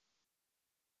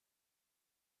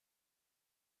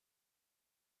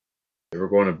 They were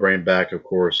going to bring back, of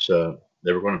course.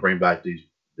 They were going to bring back these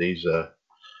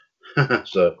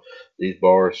so these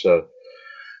bars. So.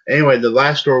 Anyway, the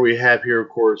last story we have here, of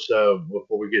course,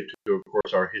 before we get to, of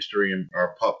course, our history and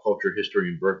our pop culture history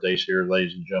and birthdays here,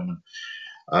 ladies and gentlemen.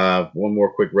 One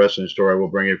more quick wrestling story I will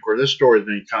bring you. Of course, this story has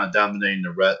been kind of dominating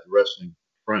the wrestling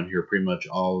front here pretty much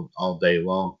all day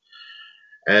long.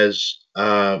 As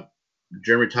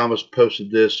Jeremy Thomas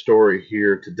posted this story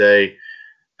here today,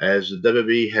 as the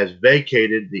WWE has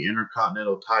vacated the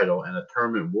Intercontinental title and a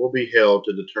tournament will be held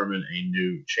to determine a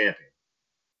new champion.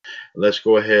 Let's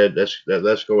go ahead.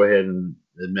 Let's go ahead and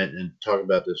talk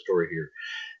about this story here.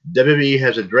 WWE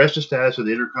has addressed the status of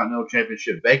the Intercontinental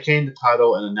Championship, vacating the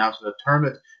title and announcing a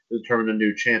tournament to determine a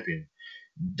new champion.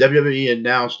 WWE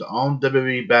announced on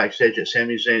WWE Backstage that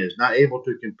Sami Zayn is not able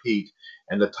to compete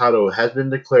and the title has been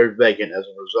declared vacant as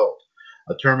a result.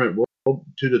 A tournament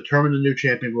to determine the new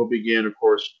champion will begin, of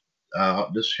course,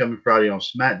 this coming Friday on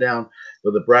SmackDown,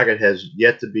 though the bracket has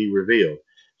yet to be revealed.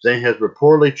 Zayn has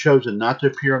reportedly chosen not to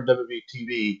appear on WWE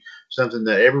TV, something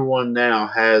that everyone now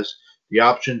has the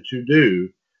option to do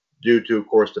due to, of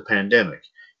course, the pandemic.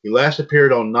 He last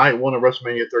appeared on Night 1 of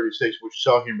WrestleMania 36, which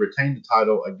saw him retain the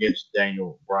title against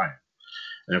Daniel Bryan.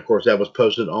 And, of course, that was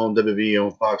posted on WWE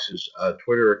on Fox's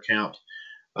Twitter account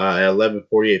at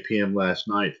 11:48 p.m. last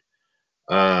night.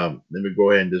 Let me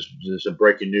go ahead and just some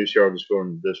breaking news here. I'll just go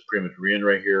and just pretty much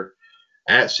reiterate here.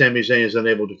 At Sami Zayn is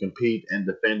unable to compete and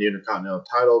defend the Intercontinental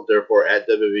title. Therefore, at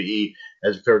WWE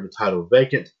has declared the title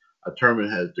vacant. A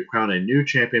tournament has to crown a new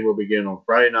champion will begin on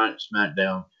Friday night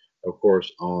SmackDown, of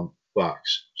course, on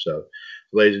Fox. So,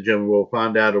 ladies and gentlemen, we'll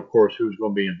find out, of course, who's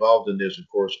going to be involved in this, of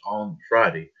course, on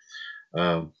Friday.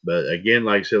 But again,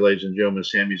 like I said, ladies and gentlemen,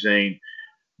 Sami Zayn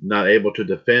not able to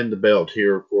defend the belt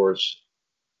here, of course.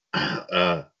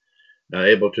 Not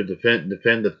able to defend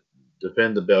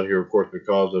the belt here, of course,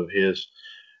 because of his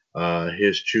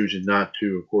choosing not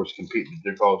to, of course, compete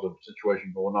because of the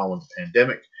situation going on with the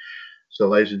pandemic. So,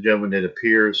 ladies and gentlemen, it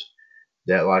appears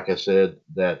that, like I said,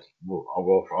 that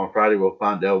on Friday we'll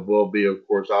find out. Will be, of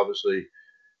course, obviously,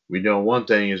 we know one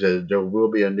thing is that there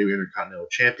will be a new Intercontinental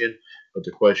champion, but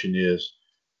the question is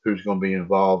who's going to be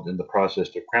involved in the process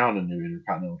to crown a new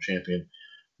Intercontinental champion.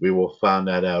 We will find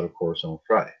that out, of course, on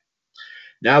Friday.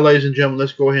 Now, ladies and gentlemen,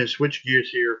 let's go ahead and switch gears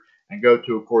here and go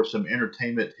to, of course, some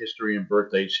entertainment history and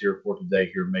birthdays here for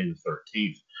today, here May the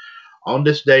 13th. On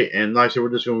this date, and like I said, we're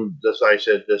just going to, just like I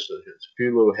said, just a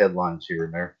few little headlines here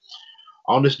and there.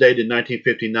 On this date in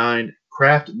 1959,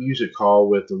 Kraft Music Hall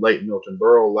with the late Milton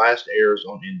Berle last airs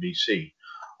on NBC.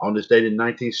 On this date in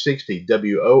 1960,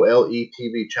 WOLE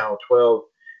TV Channel 12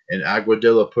 in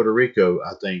Aguadilla, Puerto Rico,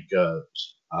 I think,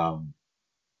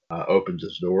 opens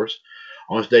its doors.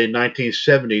 On this date in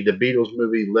 1970, the Beatles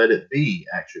movie Let It Be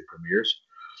actually premieres.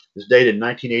 This date in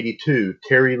 1982,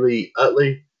 Terry Lee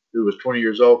Utley, who was 20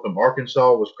 years old from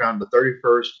Arkansas, was crowned the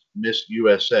 31st Miss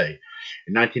USA.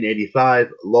 In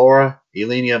 1985, Laura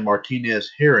Elena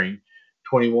Martinez Herring,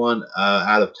 21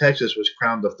 out of Texas, was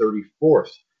crowned the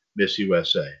 34th Miss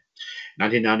USA. In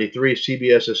 1993,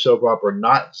 CBS's soap opera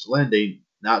Knots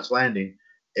Landing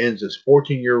ends its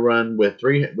 14-year run with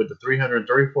the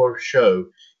 334th show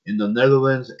in the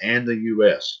Netherlands and the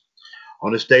U.S.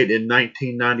 On this date in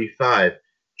 1995,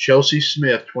 Chelsea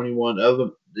Smith, 21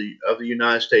 of the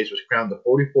United States, was crowned the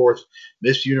 44th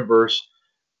Miss Universe,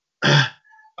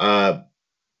 and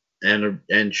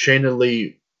Shayna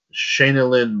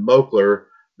Lynn Moakler,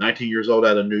 19 years old,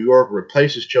 out of New York,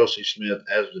 replaces Chelsea Smith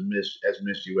as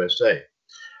Miss USA.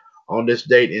 On this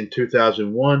date in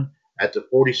 2001, at the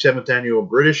 47th annual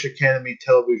British Academy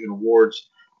Television Awards,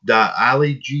 the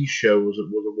Ali G Show was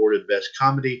awarded Best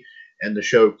Comedy, and the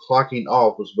show Clocking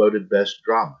Off was voted Best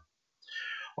Drama.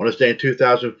 On this day in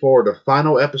 2004, the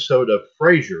final episode of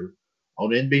Frasier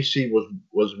on NBC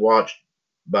was watched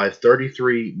by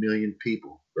 33 million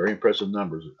people. Very impressive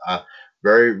numbers.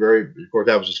 Very, very. Of course,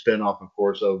 that was a spinoff, of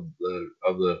course, of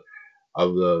the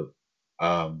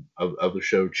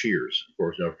show Cheers. Of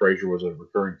course, Frasier was a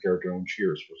recurring character on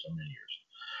Cheers for so many years.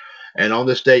 And on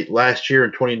this date last year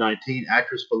in 2019,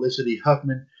 actress Felicity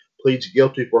Huffman pleads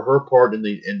guilty for her part in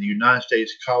the United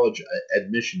States college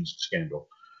admissions scandal.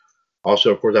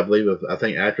 Also, of course, I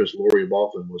think actress Lori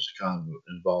Loughlin was kind of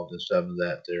involved in some of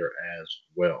that there as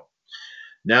well.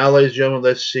 Now, ladies and gentlemen,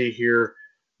 let's see here.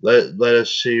 Let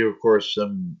us see, of course,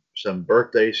 some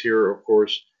birthdays here, of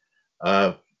course,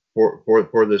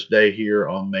 for this day here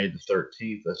on May the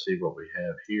 13th. Let's see what we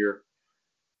have here.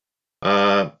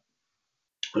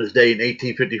 On this day in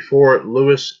 1854,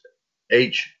 Louis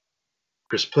H.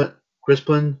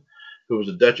 Crispin, who was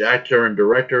a Dutch actor and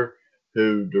director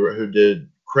who did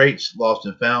Crates, Lost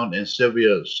and Found, and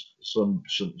Sylvia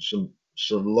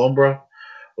Slombra,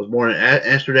 was born in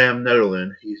Amsterdam,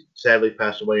 Netherlands. He sadly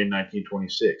passed away in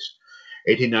 1926.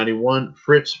 1891,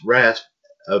 Fritz Rast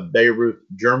of Bayreuth,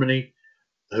 Germany,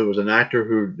 who was an actor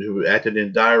who acted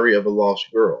in Diary of a Lost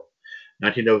Girl.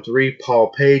 1903,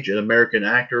 Paul Page, an American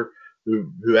actor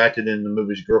who acted in the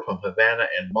movies Girl from Havana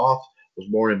and Moth, was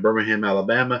born in Birmingham,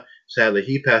 Alabama. Sadly,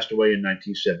 he passed away in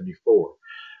 1974.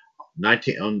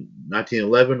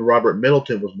 1911, Robert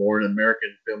Middleton was born, an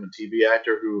American film and TV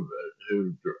actor who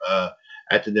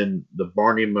acted in The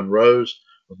Barney Monroes,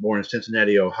 was born in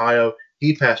Cincinnati, Ohio.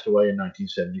 He passed away in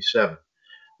 1977.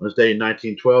 On this day in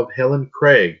 1912, Helen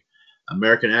Craig,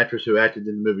 American actress who acted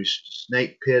in the movies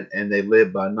Snake Pit and They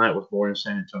Live by Night, was born in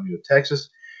San Antonio, Texas.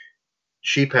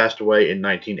 She passed away in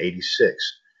 1986.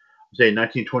 On this day in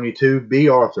 1922, B.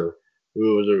 Arthur,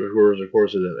 who was of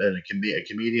course a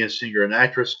comedian, singer, and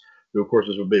actress, who of course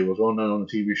was well known on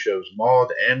the TV shows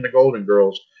Maude and The Golden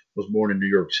Girls, was born in New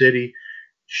York City.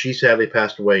 She sadly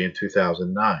passed away in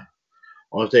 2009.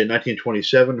 On this day in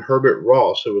 1927, Herbert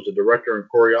Ross, who was a director and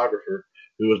choreographer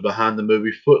who was behind the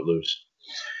movie Footloose.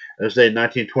 On this day in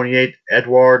 1928,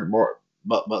 Edouard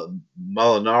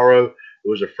Molinaro, who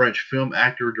was a French film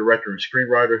actor, director, and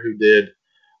screenwriter who did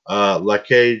La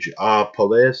Cage aux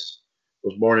Police,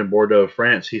 was born in Bordeaux,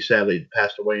 France. He sadly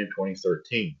passed away in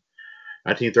 2013.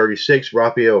 1936,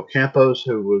 Rafael Campos,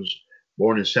 who was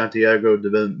born in Santiago,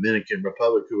 Dominican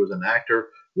Republic, who was an actor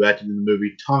who acted in the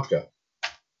movie Tonka.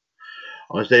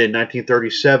 On this day in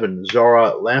 1937,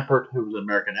 Zora Lampert, who was an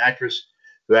American actress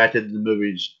who acted in the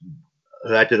movies,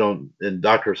 who acted in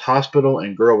Doctor's Hospital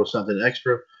and Girl with Something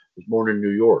Extra, was born in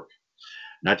New York.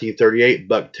 1938,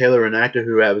 Buck Taylor, an actor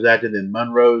who was acted in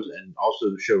Monroe's and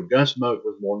also the show Gunsmoke,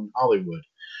 was born in Hollywood.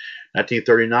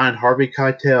 1939, Harvey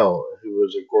Keitel, who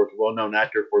was of course well known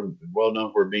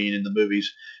for being in the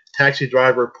movies Taxi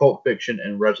Driver, Pulp Fiction,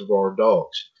 and Reservoir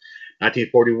Dogs.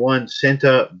 1941,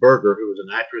 Senta Berger, who was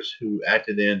an actress who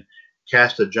acted in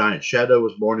Cast a Giant Shadow,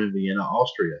 was born in Vienna,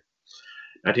 Austria.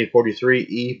 1943,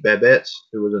 Eve Babetz,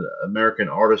 who was an American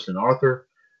artist and author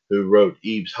who wrote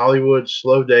Eve's Hollywood,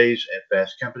 Slow Days, and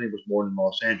Fast Company, was born in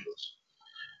Los Angeles.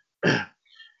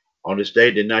 On this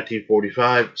date in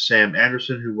 1945, Sam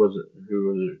Anderson, who was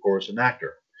of course an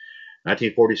actor.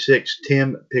 1946,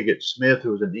 Tim Pigott Smith,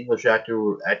 who was an English actor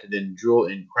who acted in Jewel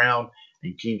in Crown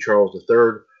and King Charles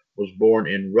III, was born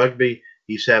in Rugby.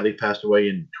 He sadly passed away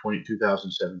in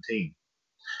 2017.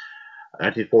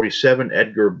 1947,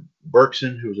 Edgar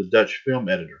Berkson, who was a Dutch film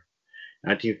editor.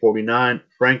 1949,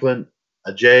 Franklin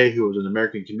Ajay, who was an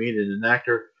American comedian and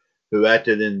actor who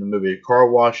acted in the movie Car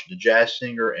Wash, The Jazz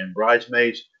Singer, and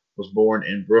Bridesmaids, was born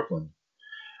in Brooklyn.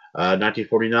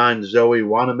 1949, Zoe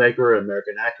Wanamaker, an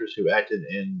American actress who acted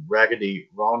in Raggedy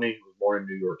Ronnie, was born in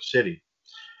New York City.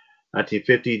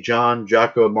 1950, John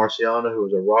Jaco Marciano, who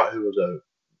was a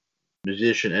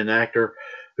musician and actor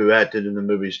who acted in the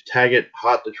movies Taggart,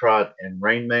 Hot to Trot, and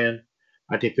Rain Man.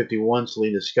 1951,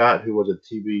 Selena Scott, who was a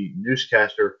TV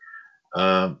newscaster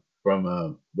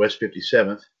from West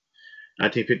 57th.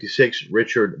 1956,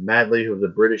 Richard Madley, who was a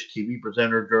British TV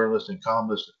presenter, journalist, and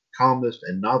columnist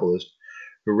and novelist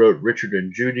who wrote Richard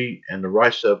and Judy and The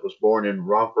Rice Up, was born in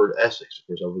Romford, Essex, of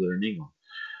course, over there in England.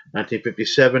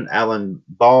 1957, Alan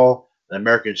Ball, an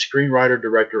American screenwriter,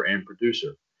 director, and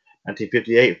producer.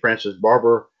 1958, Frances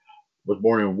Barber was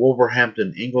born in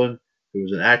Wolverhampton, England, who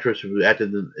was an actress who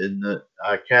acted in the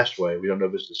Castaway. We don't know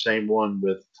if it's the same one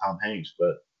with Tom Hanks,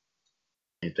 but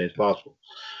anything's possible.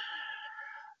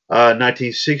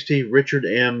 1960, Richard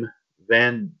M.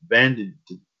 Van de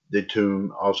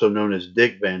Toom, also known as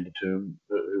Dick Van de Toom,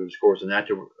 who was, of course, an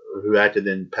actor who acted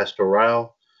in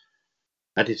Pastoral.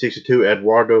 1962,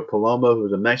 Eduardo Palomo, who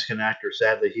was a Mexican actor.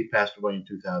 Sadly, he passed away in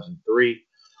 2003.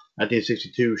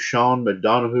 1962, Sean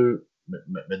McDonough, who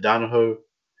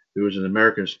was an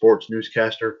American sports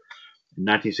newscaster. In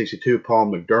 1962, Paul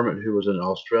McDermott, who was an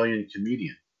Australian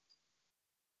comedian.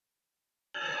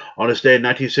 On this day in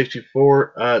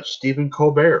 1964, Stephen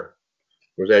Colbert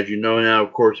was, as you know now,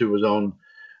 of course, who was on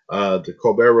the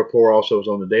Colbert Report, also was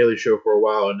on The Daily Show for a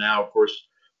while, and now, of course,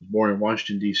 was born in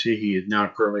Washington, D.C. He is now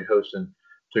currently hosting,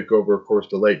 took over, of course,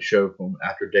 The Late Show from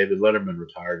after David Letterman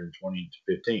retired in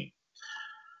 2015.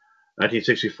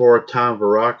 1964, Tom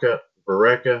Vareka,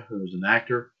 who was an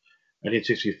actor.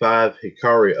 1965,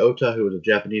 Hikari Ota, who was a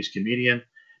Japanese comedian.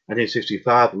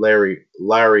 1965, Larry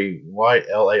White,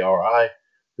 L-A-R-I,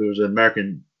 who was a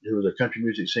country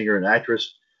music singer and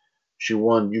actress. She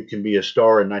won You Can Be a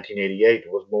Star in 1988,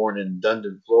 was born in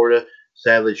Dundon, Florida.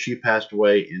 Sadly, she passed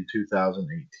away in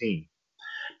 2018.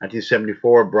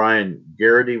 1974, Brian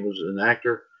Garrity was an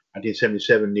actor.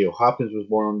 1977, Neil Hopkins was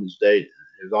born on this date.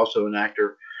 He was also an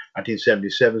actor.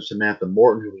 1977, Samantha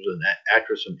Morton, who was an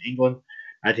actress from England.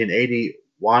 1980,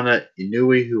 Wana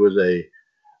Inui, who was a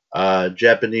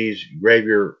Japanese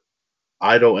graveyard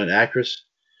idol and actress.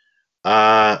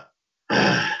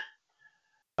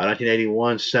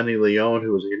 1981, Sunny Leone,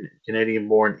 who was a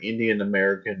Canadian-born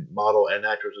Indian-American model and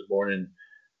actress, was born in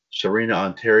Sarnia,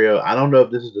 Ontario. I don't know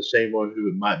if this is the same one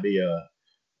who might be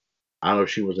I don't know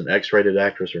if she was an X-rated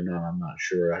actress or not. I'm not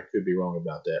sure. I could be wrong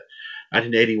about that.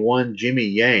 1981, Jimmy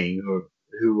Yang,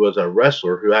 who was a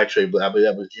wrestler, who actually, I believe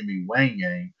that was Jimmy Wang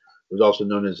Yang, who was also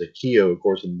known as Akio, of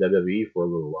course, in WWE for a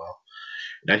little while.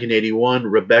 1981,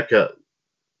 Rebecca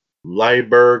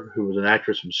Leiberg, who was an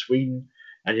actress from Sweden.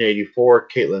 1984,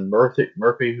 Caitlin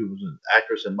Murphy, who was an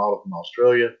actress and model from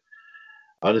Australia.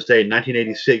 On this day, in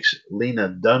 1986, Lena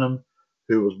Dunham,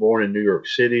 who was born in New York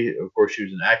City. Of course, she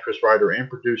was an actress, writer, and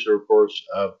producer, of course,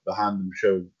 behind the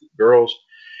show Girls.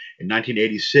 In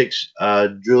 1986,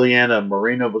 Juliana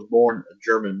Marina was born, a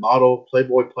German model,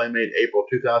 Playboy Playmate, April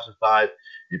 2005,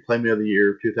 and Playmate of the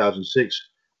Year 2006,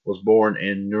 was born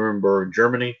in Nuremberg,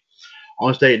 Germany.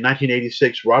 On this day in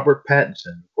 1986, Robert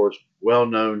Pattinson, of course, well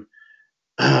known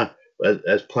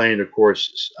as playing, of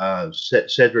course,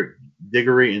 Cedric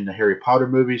Diggory in the Harry Potter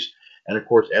movies, and of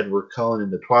course Edward Cullen in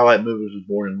the Twilight movies, was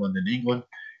born in London, England.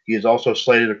 He is also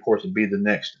slated, of course, to be the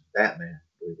next Batman,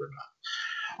 believe it or not.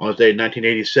 On this day in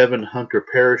 1987, Hunter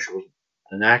Parrish, was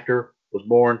an actor, was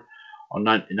born. In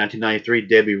 1993,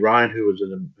 Debbie Ryan, who was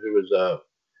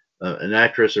an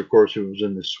actress, of course, who was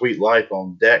in The Sweet Life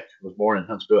on Deck, was born in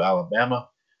Huntsville, Alabama.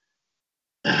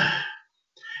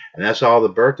 And that's all the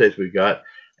birthdays we got.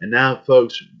 And now,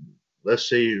 folks, let's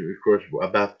see, of course,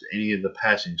 about any of the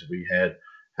passings we had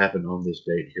happen on this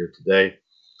date here today.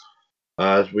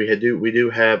 We do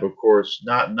have, of course,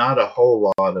 not a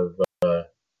whole lot of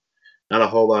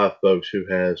folks who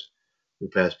has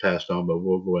passed on, but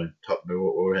we'll go ahead and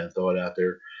we'll ahead and throw it out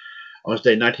there. On this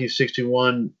day,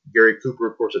 1961, Gary Cooper,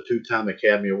 of course, a two-time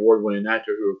Academy Award-winning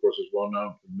actor who, of course, is well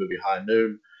known for the movie High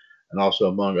Noon, and also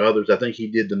among others. I think he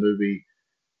did the movie, I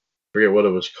forget what it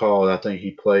was called. I think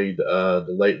he played the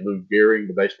late Lou Gehrig,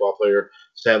 the baseball player.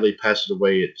 Sadly, passes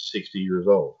away at 60 years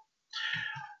old.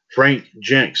 Frank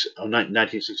Jenks,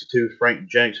 1962. Frank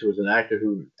Jenks, who was an actor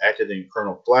who acted in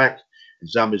Colonel Flack and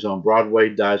Zombies on Broadway,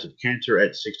 dies of cancer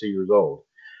at 60 years old.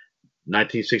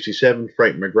 1967,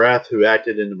 Frank McGrath, who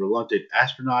acted in The Reluctant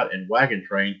Astronaut and Wagon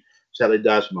Train, sadly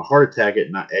dies from a heart attack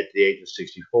at the age of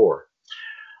 64.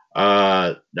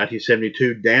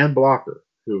 1972, Dan Blocker,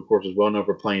 who of course is well known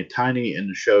for playing Tiny in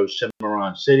the show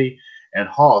Cimarron City, and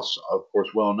Hoss, of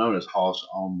course well known as Hoss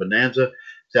on Bonanza,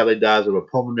 sadly dies of a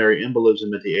pulmonary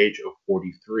embolism at the age of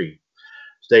 43.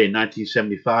 Today in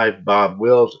 1975, Bob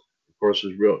Wills, of course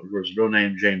his real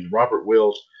name James Robert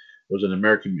Wills, was an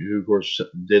American who, of course,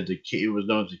 he was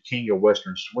known as the King of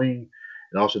Western Swing,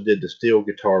 and also did the Steel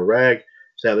Guitar Rag.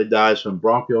 Sadly dies from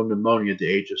bronchial pneumonia at the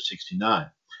age of 69.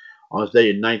 On his day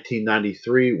in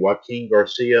 1993, Joaquin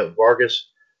Garcia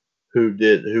Vargas, who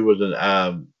was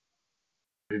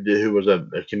a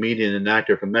comedian and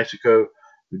actor from Mexico,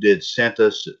 who did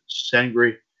Santa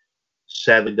Sangre,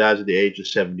 sadly dies at the age of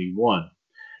 71.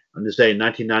 On this day in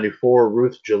 1994,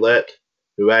 Ruth Gillette,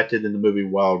 who acted in the movie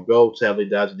Wild Gold, sadly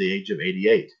dies at the age of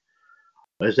 88.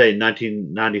 On this day in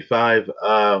 1995,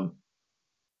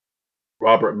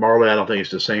 Robert Marley, I don't think it's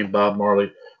the same Bob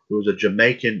Marley, who was a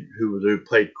Jamaican who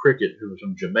played cricket, who was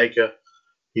from Jamaica.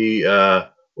 He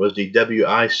was the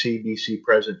WCWUS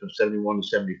president from 71 to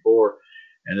 74,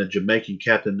 and a Jamaican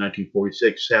captain in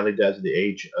 1946, sadly dies at the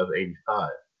age of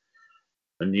 85.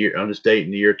 On this date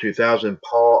in the year 2000,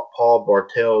 Paul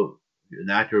Bartel, an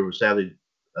actor who sadly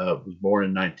was born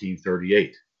in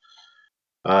 1938.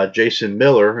 Jason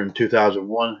Miller in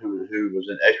 2001, who was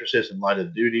an exorcist in Light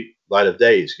of Day,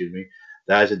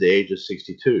 dies at the age of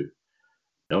 62.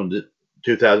 On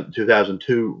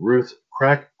 2002, Ruth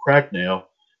Cracknell,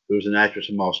 who was an actress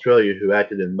from Australia who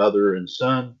acted in Mother and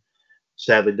Son,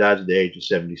 sadly dies at the age of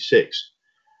 76.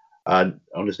 On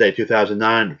this day,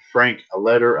 2009, Frank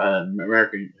Aletter, an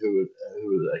American who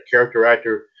was a character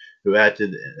actor who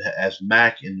acted as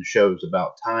Mac in the shows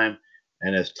About Time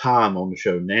and as Tom on the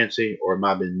show Nancy, or it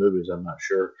might have been movies, I'm not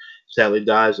sure, sadly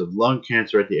dies of lung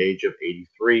cancer at the age of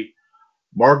 83.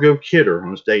 Margot Kidder,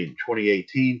 on this date in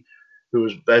 2018, who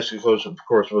was basically, of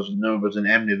course, was known as an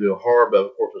Amityville Horror, but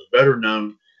of course was better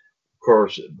known, of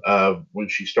course, when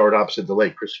she starred opposite the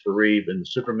late Christopher Reeve in the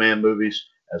Superman movies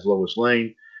as Lois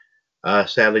Lane,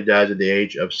 sadly dies at the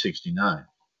age of 69.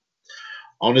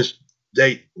 On this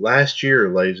date last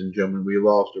year, ladies and gentlemen, we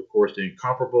lost, of course, the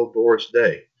incomparable Doris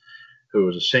Day, who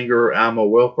was a singer, animal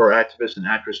welfare activist, and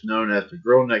actress known as the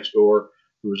Girl Next Door,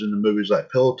 who was in the movies like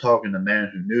Pillow Talk and The Man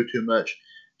Who Knew Too Much.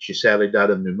 She sadly died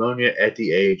of pneumonia at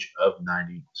the age of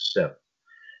 97.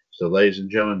 So, ladies and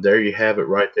gentlemen, there you have it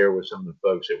right there with some of the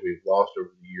folks that we've lost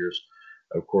over the years,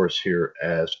 of course, here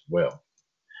as well.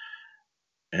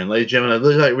 And, ladies and gentlemen, it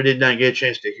looks like we did not get a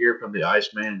chance to hear from the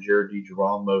Iceman, Jared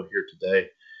DiGirolamo, here today.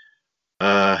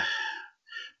 But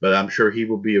I'm sure he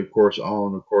will be, of course,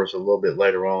 on, of course, a little bit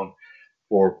later on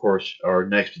for, of course, our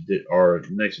next edition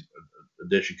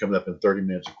coming up in 30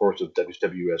 minutes, of course, of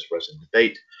WCWUS Wrestling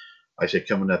Debate. Like I said,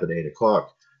 coming up at 8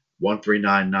 o'clock,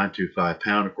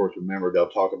 139-925-pound. Of course, remember, they'll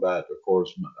talk about, of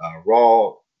course, Raw,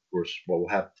 of course, what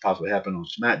will possibly happen on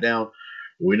SmackDown.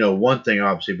 We know one thing,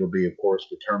 obviously, will be, of course,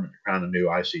 determined to crown a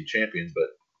new IC champion, but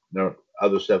there are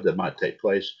other stuff that might take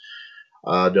place.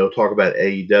 They'll talk about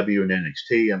AEW and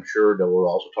NXT. I'm sure they will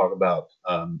also talk about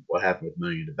what happened with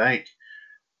Money in the Bank.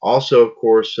 Also, of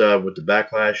course, with the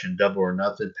Backlash and Double or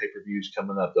Nothing pay-per-views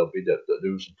coming up, they'll be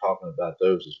doing some talking about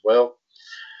those as well.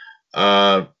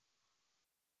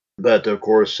 But of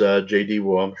course, JD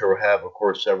will, I'm sure, will have, of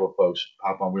course, several folks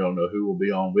pop on. We don't know who will be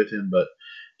on with him, but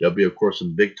there'll be, of course,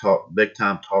 some big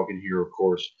time talking here, of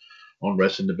course, on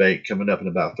Wrestling Debate coming up in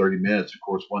about 30 minutes. Of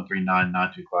course, 139-925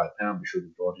 £. Be sure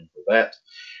to join him for that.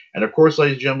 And of course,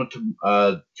 ladies and gentlemen,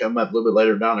 coming up a little bit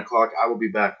later, 9 o'clock, I will be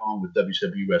back on with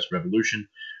WCWUS Revolution,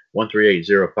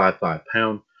 138-055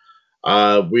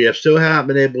 £. We have still haven't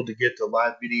been able to get the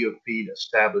live video feed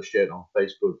established yet on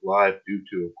Facebook Live due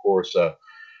to, of course,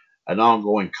 an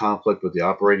ongoing conflict with the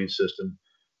operating system.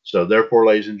 So therefore,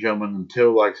 ladies and gentlemen,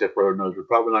 until, like I said, further notice, we're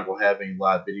probably not going to have any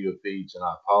live video feeds, and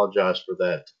I apologize for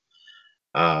that.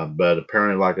 But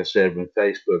apparently, like I said, when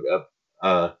Facebook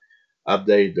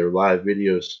updated their live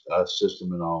video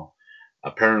system and all,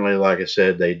 apparently, like I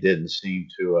said, they didn't seem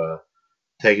to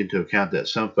take into account that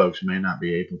some folks may not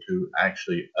be able to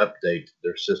actually update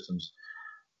their systems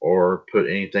or put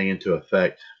anything into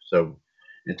effect. So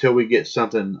until we get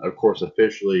something, of course,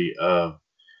 officially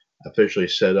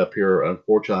set up here,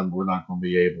 unfortunately, we're not going to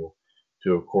be able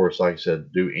to, of course, like I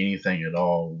said, do anything at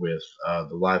all with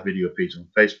the live video feeds on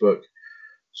Facebook.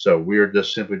 So we're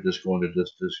just simply going to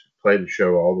just play the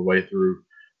show all the way through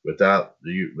without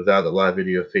the live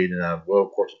video feed. And I will,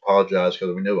 of course, apologize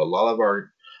because we know a lot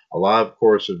of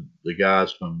course of the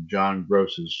guys from John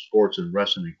Gross's Sports and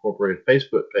Wrestling Incorporated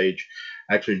Facebook page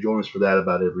actually join us for that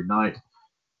about every night.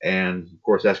 And of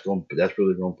course, that's really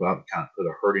going to kind of put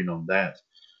a hurting on that.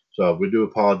 So we do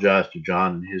apologize to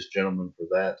John and his gentlemen for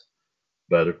that.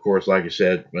 But of course, like I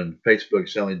said, when Facebook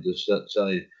suddenly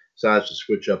decides to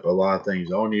switch up a lot of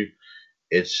things on you,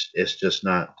 it's just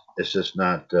not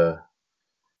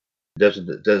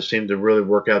doesn't seem to really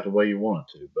work out the way you want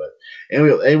it to. But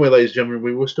anyway, ladies and gentlemen,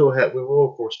 we will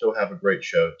of course still have a great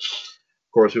show. Of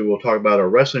course, we will talk about our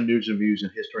wrestling news and views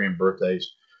and history and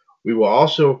birthdays. We will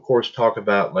also, of course, talk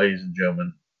about, ladies and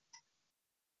gentlemen,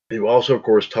 we will also, of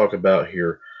course, talk about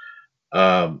here,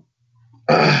 of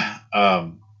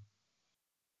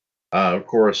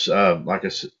course, like I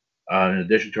said, in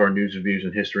addition to our news and views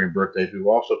and history and birthdays, we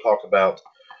will also talk about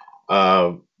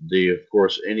of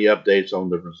course, any updates on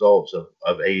the results of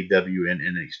AEW and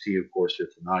NXT, of course, here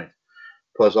tonight.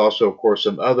 Plus, also, of course,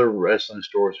 some other wrestling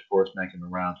stories, of course, making the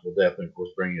rounds. We'll definitely, of course,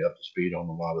 bring you up to speed on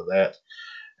a lot of that.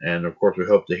 And, of course, we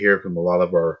hope to hear from a lot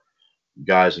of our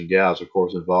guys and gals, of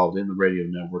course, involved in the radio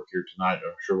network here tonight.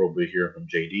 I'm sure we'll be hearing from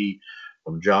JD,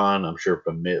 from John, I'm sure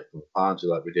from Mitt, from Fonzie,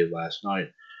 like we did last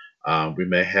night. We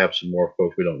may have some more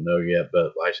folks we don't know yet,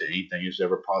 but like I said, anything is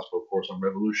ever possible, of course, on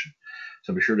Revolution.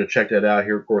 So be sure to check that out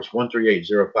here, of course,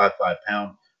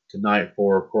 138-055 tonight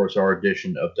for, of course, our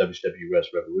edition of WCWUS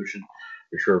Revolution.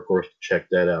 Be sure, of course, to check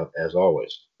that out as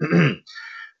always.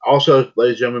 Also,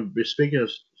 ladies and gentlemen, speaking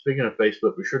of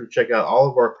Facebook, be sure to check out all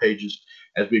of our pages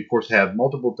as we, of course, have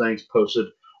multiple things posted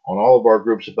on all of our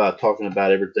groups about talking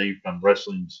about everything from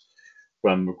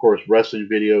of course, wrestling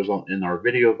videos in our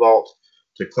video vault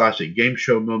to classic game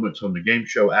show moments on the Game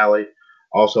Show Alley.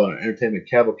 Also, on Entertainment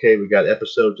Cavalcade, we got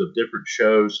episodes of different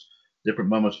shows, different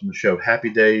moments from the show Happy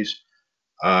Days,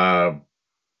 and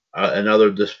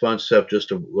other just fun stuff just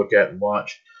to look at and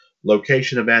watch.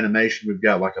 Location of animation, we've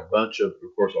got like a bunch of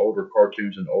course, older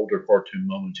cartoons and older cartoon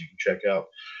moments you can check out.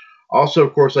 Also,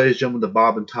 of course, ladies and gentlemen, the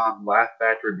Bob and Tom Laugh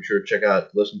Factory. Be sure to check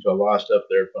out, listen to a lot of stuff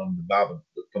there from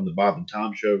the Bob and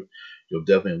Tom show. You'll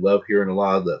definitely love hearing a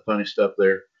lot of that funny stuff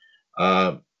there.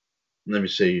 Let me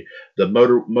see. The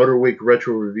Motor Week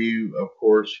Retro Review, of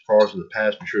course, Cars of the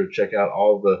Past. Be sure to check out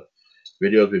all the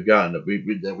videos we've gotten that we've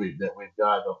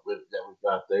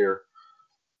got there.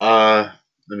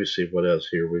 Let me see what else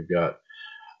here we've got.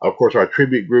 Of course, our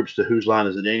tribute groups to Whose Line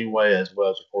Is It Anyway, as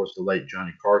well as, of course, the late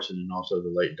Johnny Carson and also the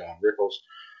late Don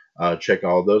Rickles.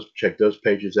 Check those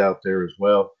pages out there as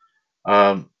well.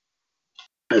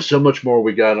 So much more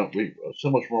we got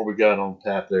on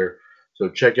tap there. So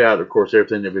check out, of course,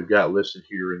 everything that we've got listed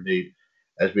here indeed.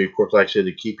 As we, of course, like I said,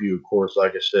 to keep you, of course,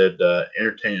 like I said,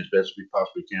 entertained as best we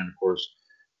possibly can, of course,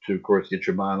 to, of course, get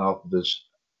your mind off of this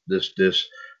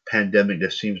pandemic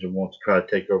that seems to want to try to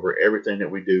take over everything that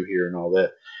we do here and all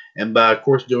that. And by, of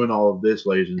course, doing all of this,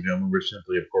 ladies and gentlemen, we're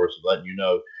simply, of course, letting you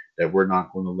know that we're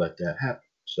not going to let that happen.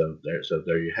 So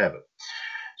there you have it.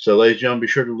 So, ladies and gentlemen, be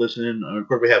sure to listen in. Of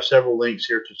course, we have several links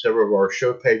here to several of our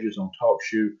show pages on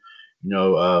TalkShoe.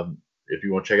 If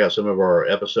you want to check out some of our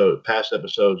past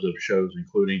episodes of shows,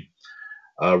 including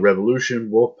Revolution,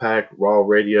 Wolfpack, Raw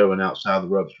Radio, and Outside the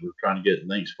Ropes. We're trying to get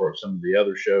links for some of the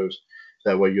other shows.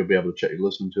 That way you'll be able to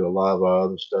listen to a lot of our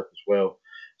other stuff as well.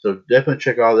 So definitely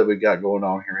check all that we got going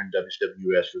on here in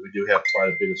WCWUS, because we do have quite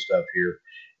a bit of stuff here,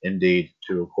 indeed,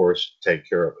 to, of course, take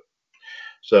care of it.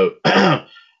 So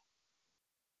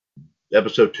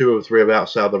episode 203 of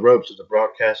Outside the Ropes is a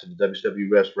broadcast of the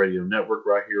WCWUS Radio Network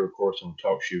right here, of course, on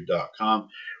TalkShoe.com,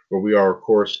 where we are, of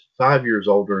course, 5 years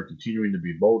older and continuing to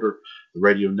be bolder. The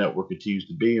radio network continues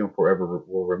to be and forever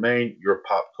will remain your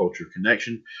pop culture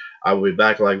connection. I will be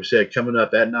back, like we said, coming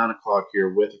up at 9 o'clock here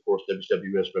with, of course,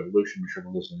 WCWUS Revolution. Be sure to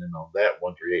listen in on that,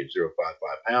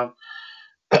 138-055-pound.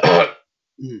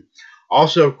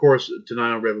 Also, of course,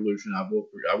 tonight on Revolution, I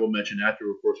will mention after,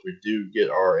 of course, we do get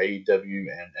our AEW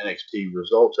and NXT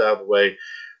results out of the way.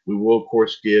 We will, of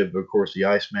course, give, of course, the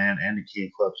Iceman and the King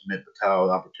Club Smith Patel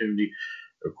the opportunity,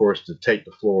 of course, to take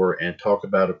the floor and talk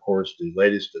about, of course, the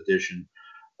latest edition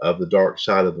of the Dark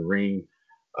Side of the Ring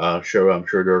show. I'm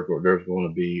sure there's going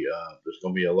to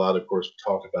be a lot, of course,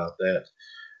 talk about that.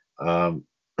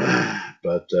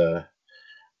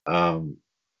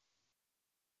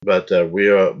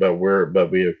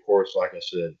 We of course, like I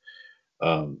said,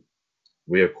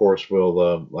 we of course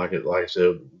will like I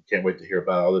said, can't wait to hear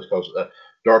about all this, because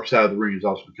Dark Side of the Ring has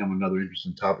also become another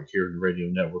interesting topic here in the radio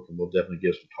network, and we'll definitely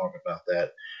get some talk about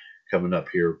that coming up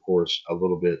here, of course, a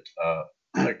little bit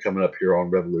coming up here on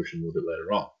Revolution a little bit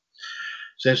later on.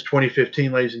 Since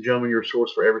 2015, ladies and gentlemen, your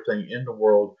source for everything in the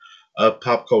world of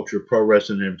pop culture, pro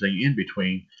wrestling, and everything in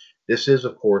between. This is,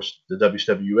 of course, the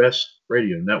WCWUS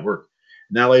Radio Network.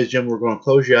 Now, ladies and gentlemen, we're going to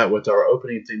close you out with our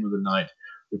opening theme of the night,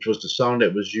 which was the song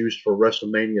that was used for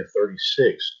WrestleMania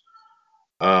 36.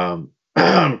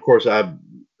 Of course,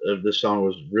 this song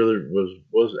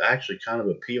was actually kind of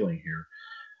appealing here.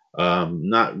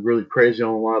 Not really crazy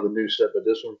on a lot of the new stuff, but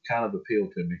this one kind of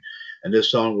appealed to me. And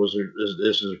this song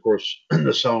this is of course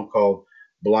the song called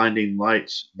 "Blinding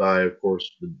Lights" by, of course,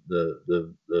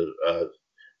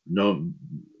 known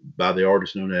by the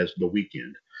artist known as The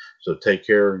Weeknd. So take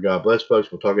care and God bless,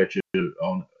 folks. We'll talk at you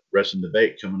on Wrestling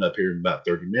Debate coming up here in about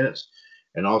 30 minutes,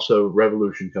 and also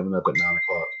Revolution coming up at 9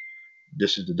 o'clock.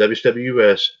 This is the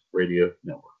WCWUS Radio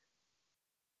Network.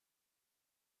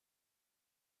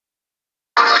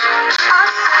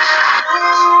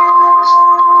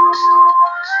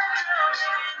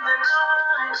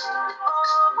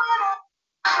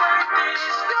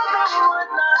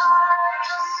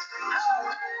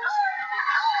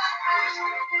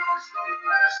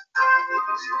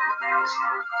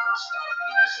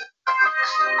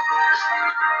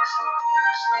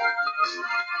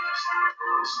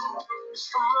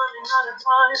 I'm running out of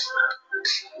time,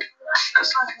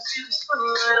 'cause I can see the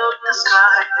sunlight of the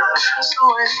sky. So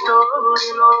I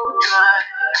don't dry,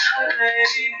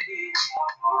 baby.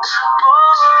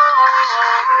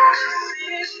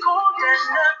 City's cold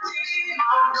and empty,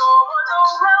 no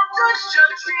one's around to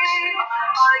judge me.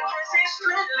 I can see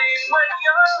clearly when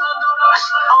you're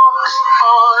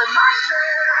on my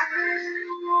side.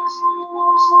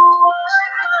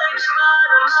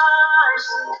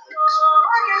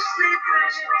 I can sleep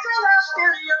till I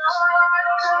feel your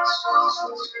touch.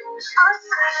 I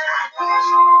said, in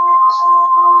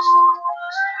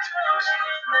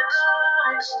the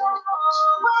night,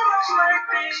 when it's like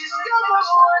these, you're the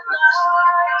one night.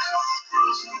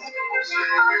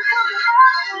 I'm coming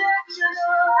back to let you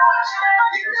know. I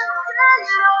can say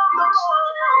it on the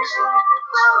phone.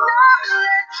 I'll not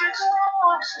let you go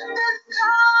this time.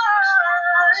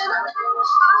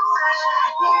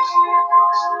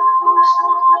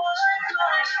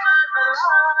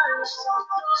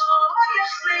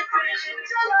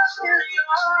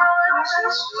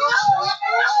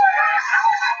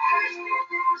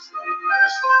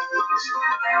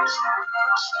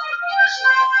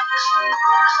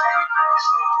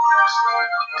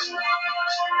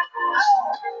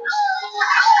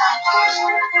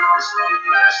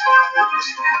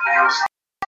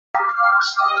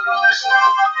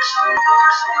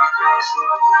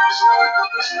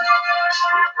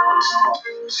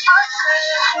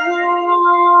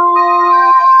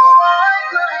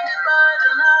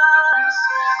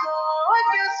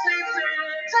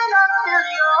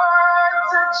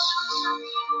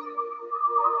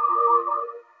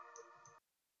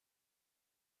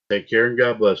 Take care and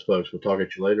God bless, folks. We'll talk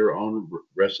at you later on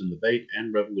Wrestling Debate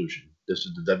and Revolution. This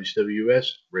is the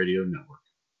WCWUS Radio Network.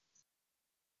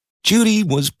 Judy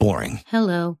was boring.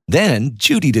 Hello. Then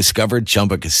Judy discovered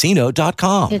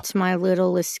ChumbaCasino.com. It's my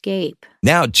little escape.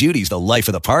 Now Judy's the life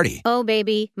of the party. Oh,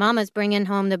 baby, mama's bringing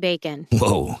home the bacon.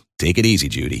 Whoa, take it easy,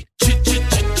 Judy.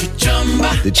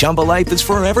 The Chumba life is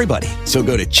for everybody. So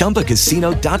go to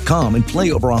ChumbaCasino.com and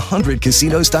play over 100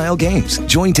 casino-style games.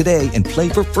 Join today and play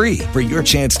for free for your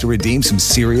chance to redeem some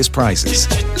serious prizes.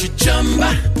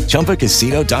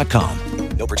 ChumbaCasino.com.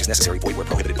 No purchase necessary. Void where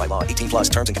prohibited by law. 18 plus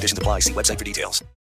terms and conditions apply. See website for details.